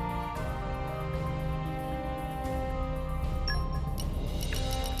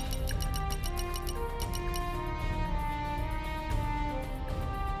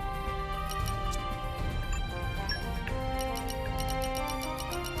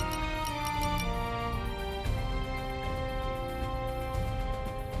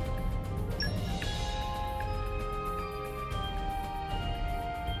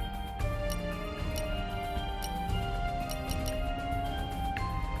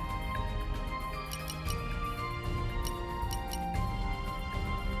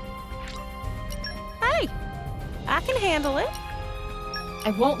 Hey, I can handle it.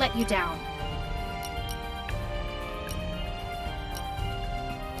 I won't let you down.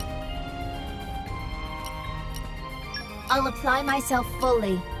 I'll apply myself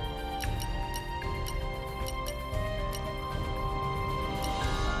fully.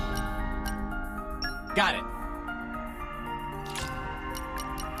 Got it.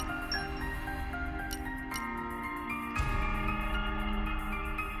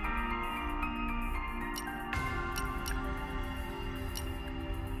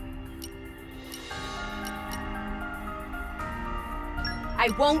 I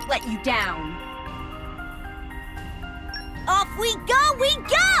won't let you down. Off we go, we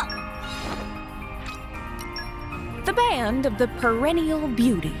go! The band of the perennial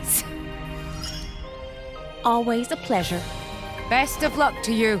beauties. Always a pleasure. Best of luck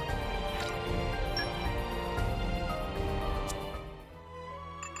to you.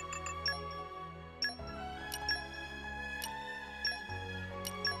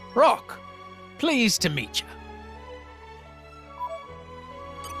 Rock, pleased to meet you.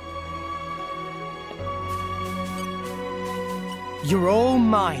 You're all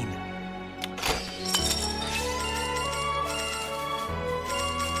mine.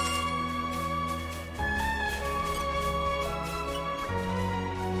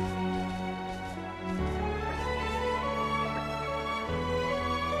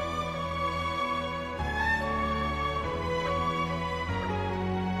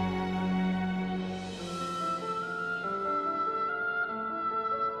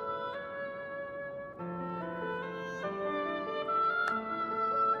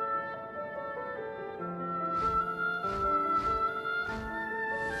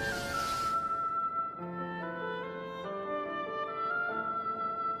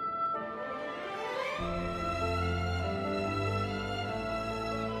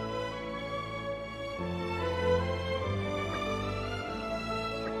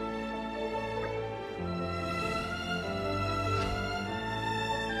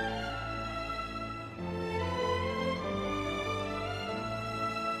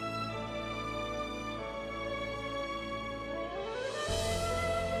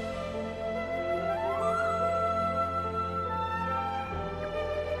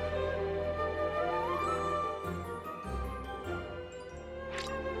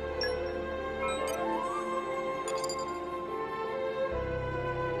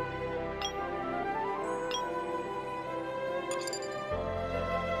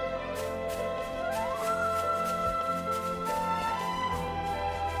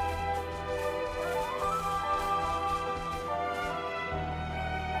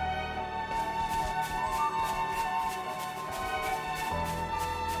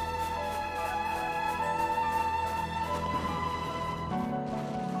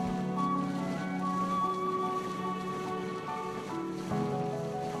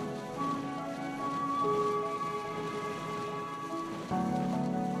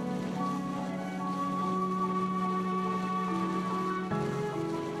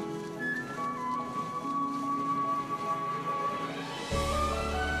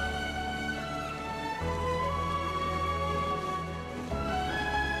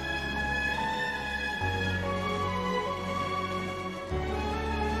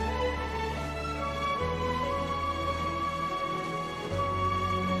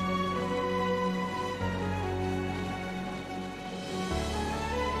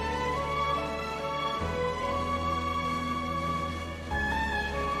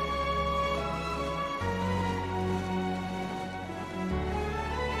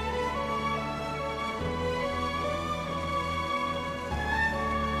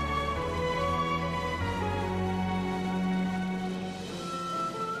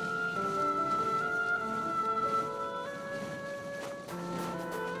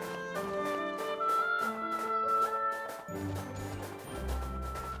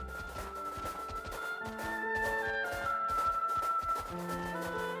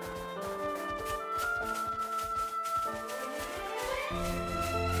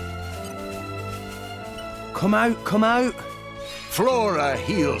 Come out, come out. Flora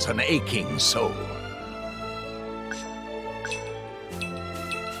heals an aching soul.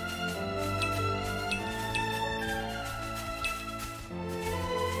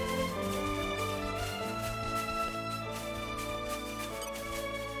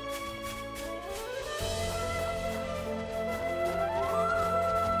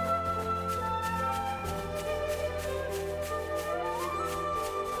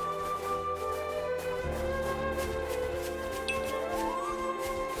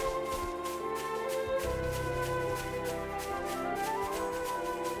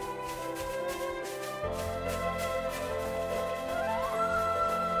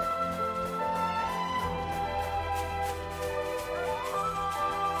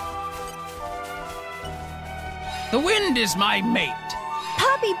 The wind is my mate.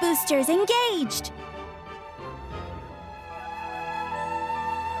 Poppy boosters engaged.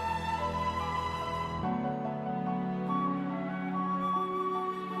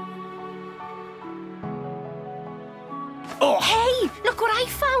 Oh. Hey, look what I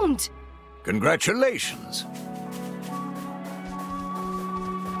found. Congratulations.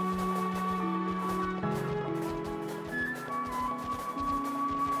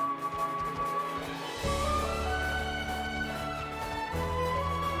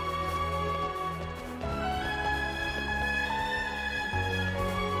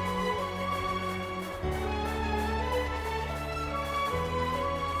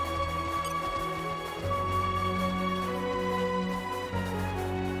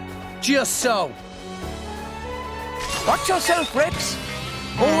 Just so. Watch yourself, Rex.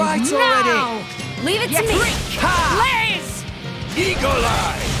 All right already. Leave it to me. Blaze! Eagle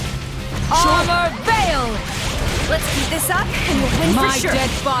Eye! Armor Veil! Let's keep this up and we'll win My for sure.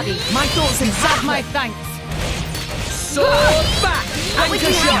 dead body. My thoughts exactly. My thanks. Sword back. What would you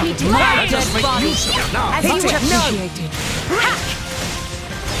like me to do? My Let us dead make body. use of it now. As Hit you it. appreciated.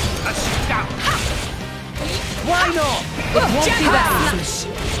 Why not? It won't be that easy.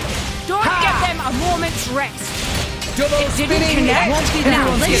 Don't give them a moment's rest. Double spinning. It won't be that Now,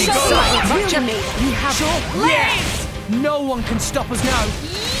 let's easy. show them what you made. You have Yes. No one can stop us now.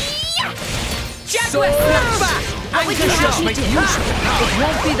 Sword back. What would you Anchor have shot. me do? It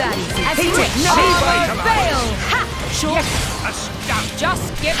won't be that easy. As Hit you it. wish. No. Armor Veil! Ha! Sure. Just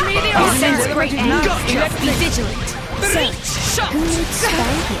give me the This sends order. great energy. Let's be vigilant. Shot!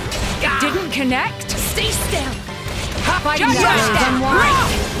 Didn't connect? Stay still. Fighting Just that down.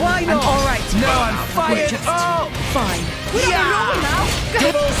 Why not? all right. No, I'm fired. Just Oh. fine. We're on a roll now.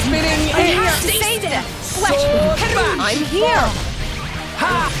 Double spinning. Here. Stay still. Sword back. I'm here.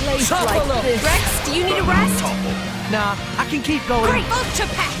 Ha. Topple up. Rex, do you need a rest? Nah, I can keep going. Great. Ultra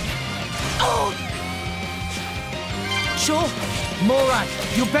pack. Oh, Sure. Morag,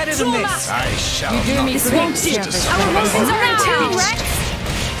 you're better than this. I shall You do not me be great used to service. our something emotions more are in tune, intense. Rex.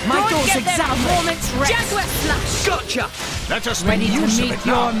 My Don't thoughts get them a exactly. moment's rest. Jaguar slash. Gotcha. Let us make Ready to use of meet it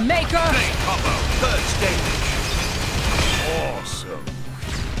your now. maker? Play combo, third stage. Awesome.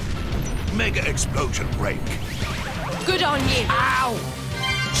 Mega explosion break. Good on you. Ow.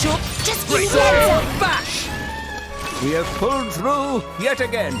 Sure. Just give me Sword that. bash. We have pulled through yet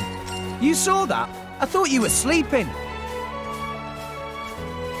again. You saw that? I thought you were sleeping.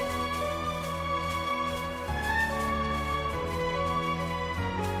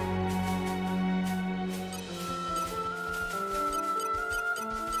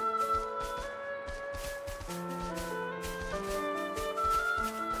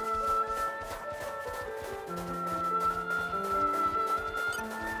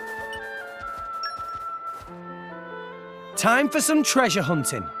 Time for some treasure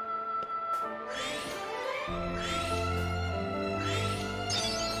hunting.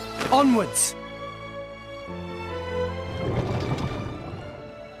 Onwards.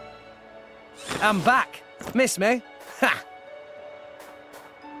 I'm back. Miss me? Ha!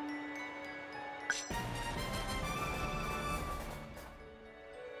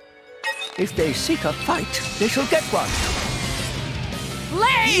 If they seek a fight, they shall get one.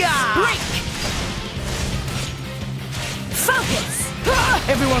 Blaze! Break! Focus!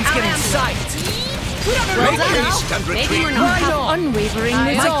 Everyone's getting sight. We don't know now. Haste and Maybe retreat. we're not Why not? Unwavering My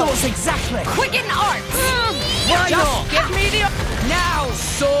resolve. thoughts exactly. Quicken arts. Why Just not? give me the... Now,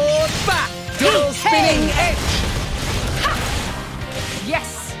 sword back. Double spinning edge.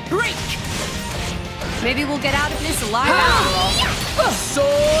 Yes! Break! Maybe we'll get out of this alive after all.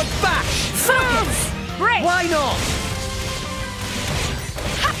 Sword back. Focus! Break! Why not?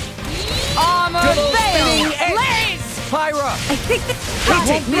 Armor Double Veil! spinning edge. Blaze! Pyra. I think that...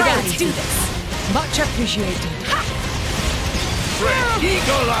 Take me down. Let's do this. Much appreciated.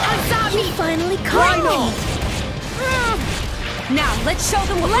 Eagle Eye! Azami! finally caught me. Now, let's show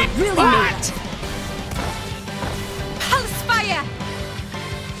them what we're really made. Pulse fire!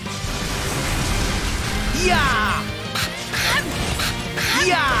 Yeah!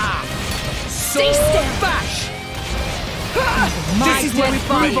 Yeah! Stay still! Bash! This is where we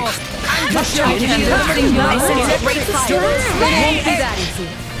find boss. Anchor shot! Everything nice and great fire. Won't be that easy.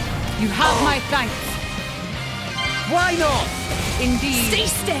 You have my thanks. Why not? Indeed. Stay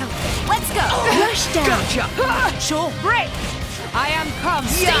still! Let's go! Rush down. Gotcha! Sure. Break! I am come.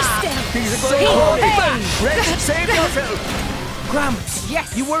 Stay still! He's a great bash. Ready, save yourself. Gramps,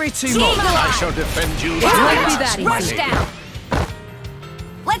 Yes. you worry too Eagle much. I shall defend you. It won't be that Rush easy. down!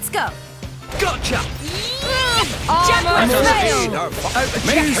 Let's go! Gotcha! Armor fail.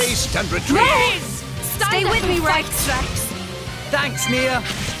 Make haste and retreat. Stay with me, right strikes. Thanks, Nia.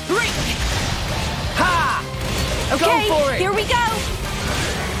 Break! Ha! Okay, Go for it! here we go!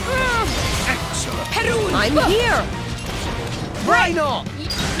 Excellent. I'm here. Why not?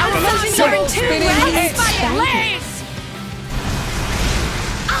 Illusion Double turn 2! spinning Let's hit. fire! Blaze!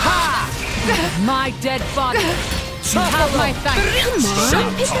 My dead body. You have my thanks. Come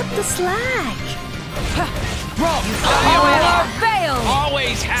on, pick up the slack. Rock! Armor fail.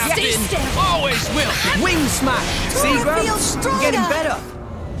 Always have Stay been. still. Always will. Wing smash! See, Gramps? Getting better.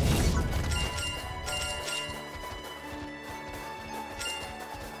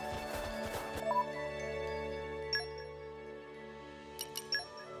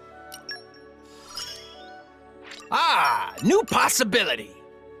 Ah, new possibility.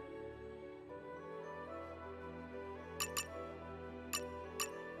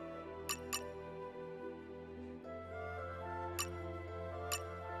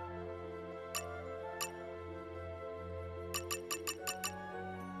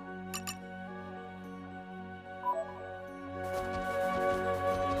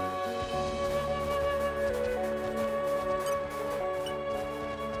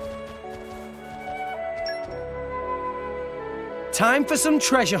 Time for some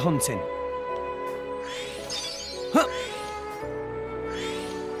treasure hunting. Huh.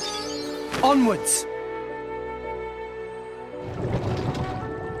 Onwards.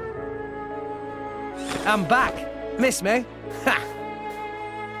 I'm back. Miss me? Ha!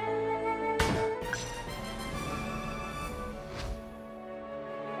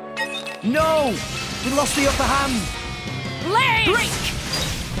 No! We lost the upper hand. Blaze!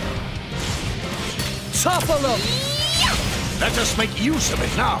 Topple up! Let us make use of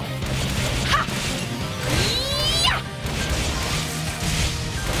it now.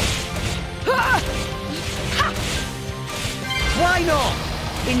 Why not?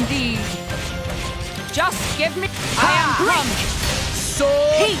 Indeed. Just give me. I am come.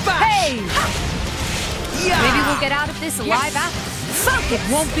 Sword bash! Yeah! Maybe we'll get out of this alive after. It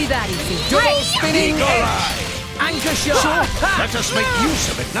won't be that easy. Double spinning Eagle edge! Anchor shot! Let us make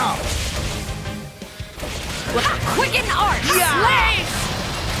use of it now. Quicken arc! Yeah! Blaze!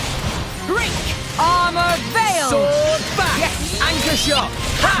 Break! Armor veil. Sword back! Anchor shot!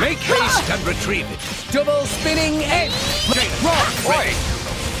 Make haste and retrieve it. Double spinning edge! Rock! Wait!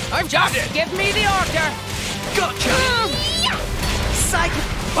 I've got it. Give me the order. Gotcha! Psych!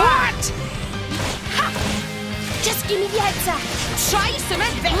 What? Just give me the answer. Try some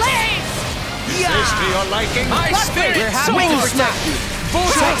advance. Yeah! Is to your liking? My spirit Wing soars. snap!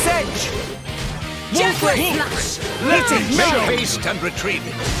 Vortex edge! Wolfrey! Hit it! Make No! haste and retrieve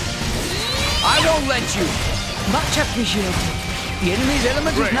it. I won't let you. Much appreciated. The enemy's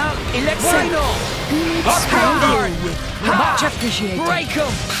element is now Why electric. not? Up your guard. Much appreciated. Break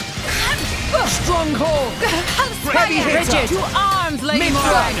 'em! Stronghold! Heavy hitter! Rigid. To arms, Lady Mid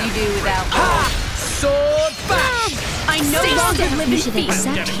Morag. runner. You do without. Ha! Sword bash! I no longer live You in should fear.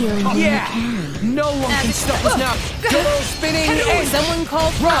 accept healing when you Yeah! can. No one can stop us now! Double spinning edge! Someone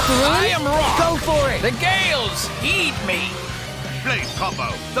called Rock! I am Rock. Go for it! The Gales heed me. Blade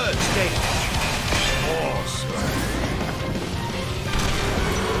combo, third stage.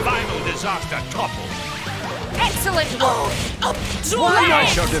 Final disaster toppled. Excellent work. Why I not?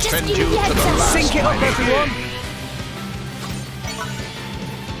 shall defend give you me the to the answer. last. Sync it up, my lady. everyone!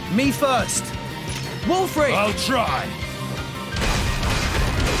 Me first! Wolfrey! I'll try.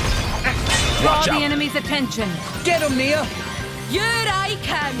 Draw Watch the out. enemy's attention. Get him, Nia! Here I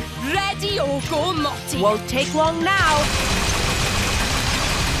come. Ready or go Motty. Won't take long now.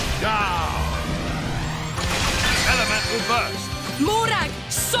 Down. Elemental burst. Morag,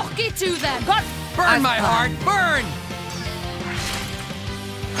 sock it to them. Cut. Burn my heart. Burn.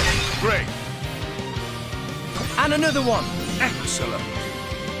 Break. And another one! Excellent.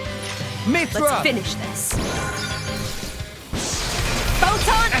 Mithra! Let's finish this.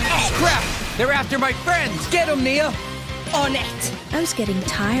 Photon edge! Scrap! They're after my friends! Get them, Nia! On it! I was getting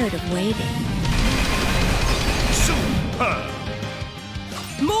tired of waiting. Super!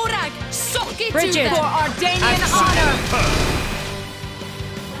 Morag, suck it Bridget. to them! For Ardanian honor!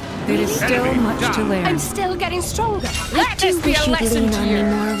 There is still much to learn. I'm still getting stronger. I Let do this be wish a you'd lesson lean to on you. me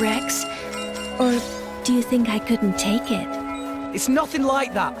more, Rex. Or do you think I couldn't take it? It's nothing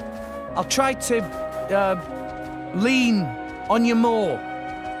like that. I'll try to, lean on you more.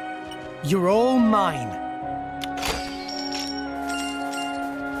 You're all mine.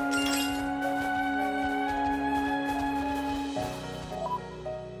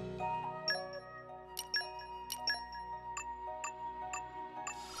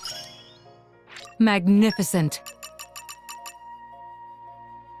 Magnificent.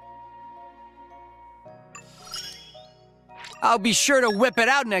 I'll be sure to whip it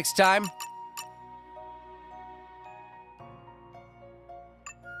out next time.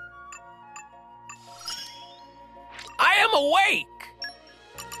 I am awake!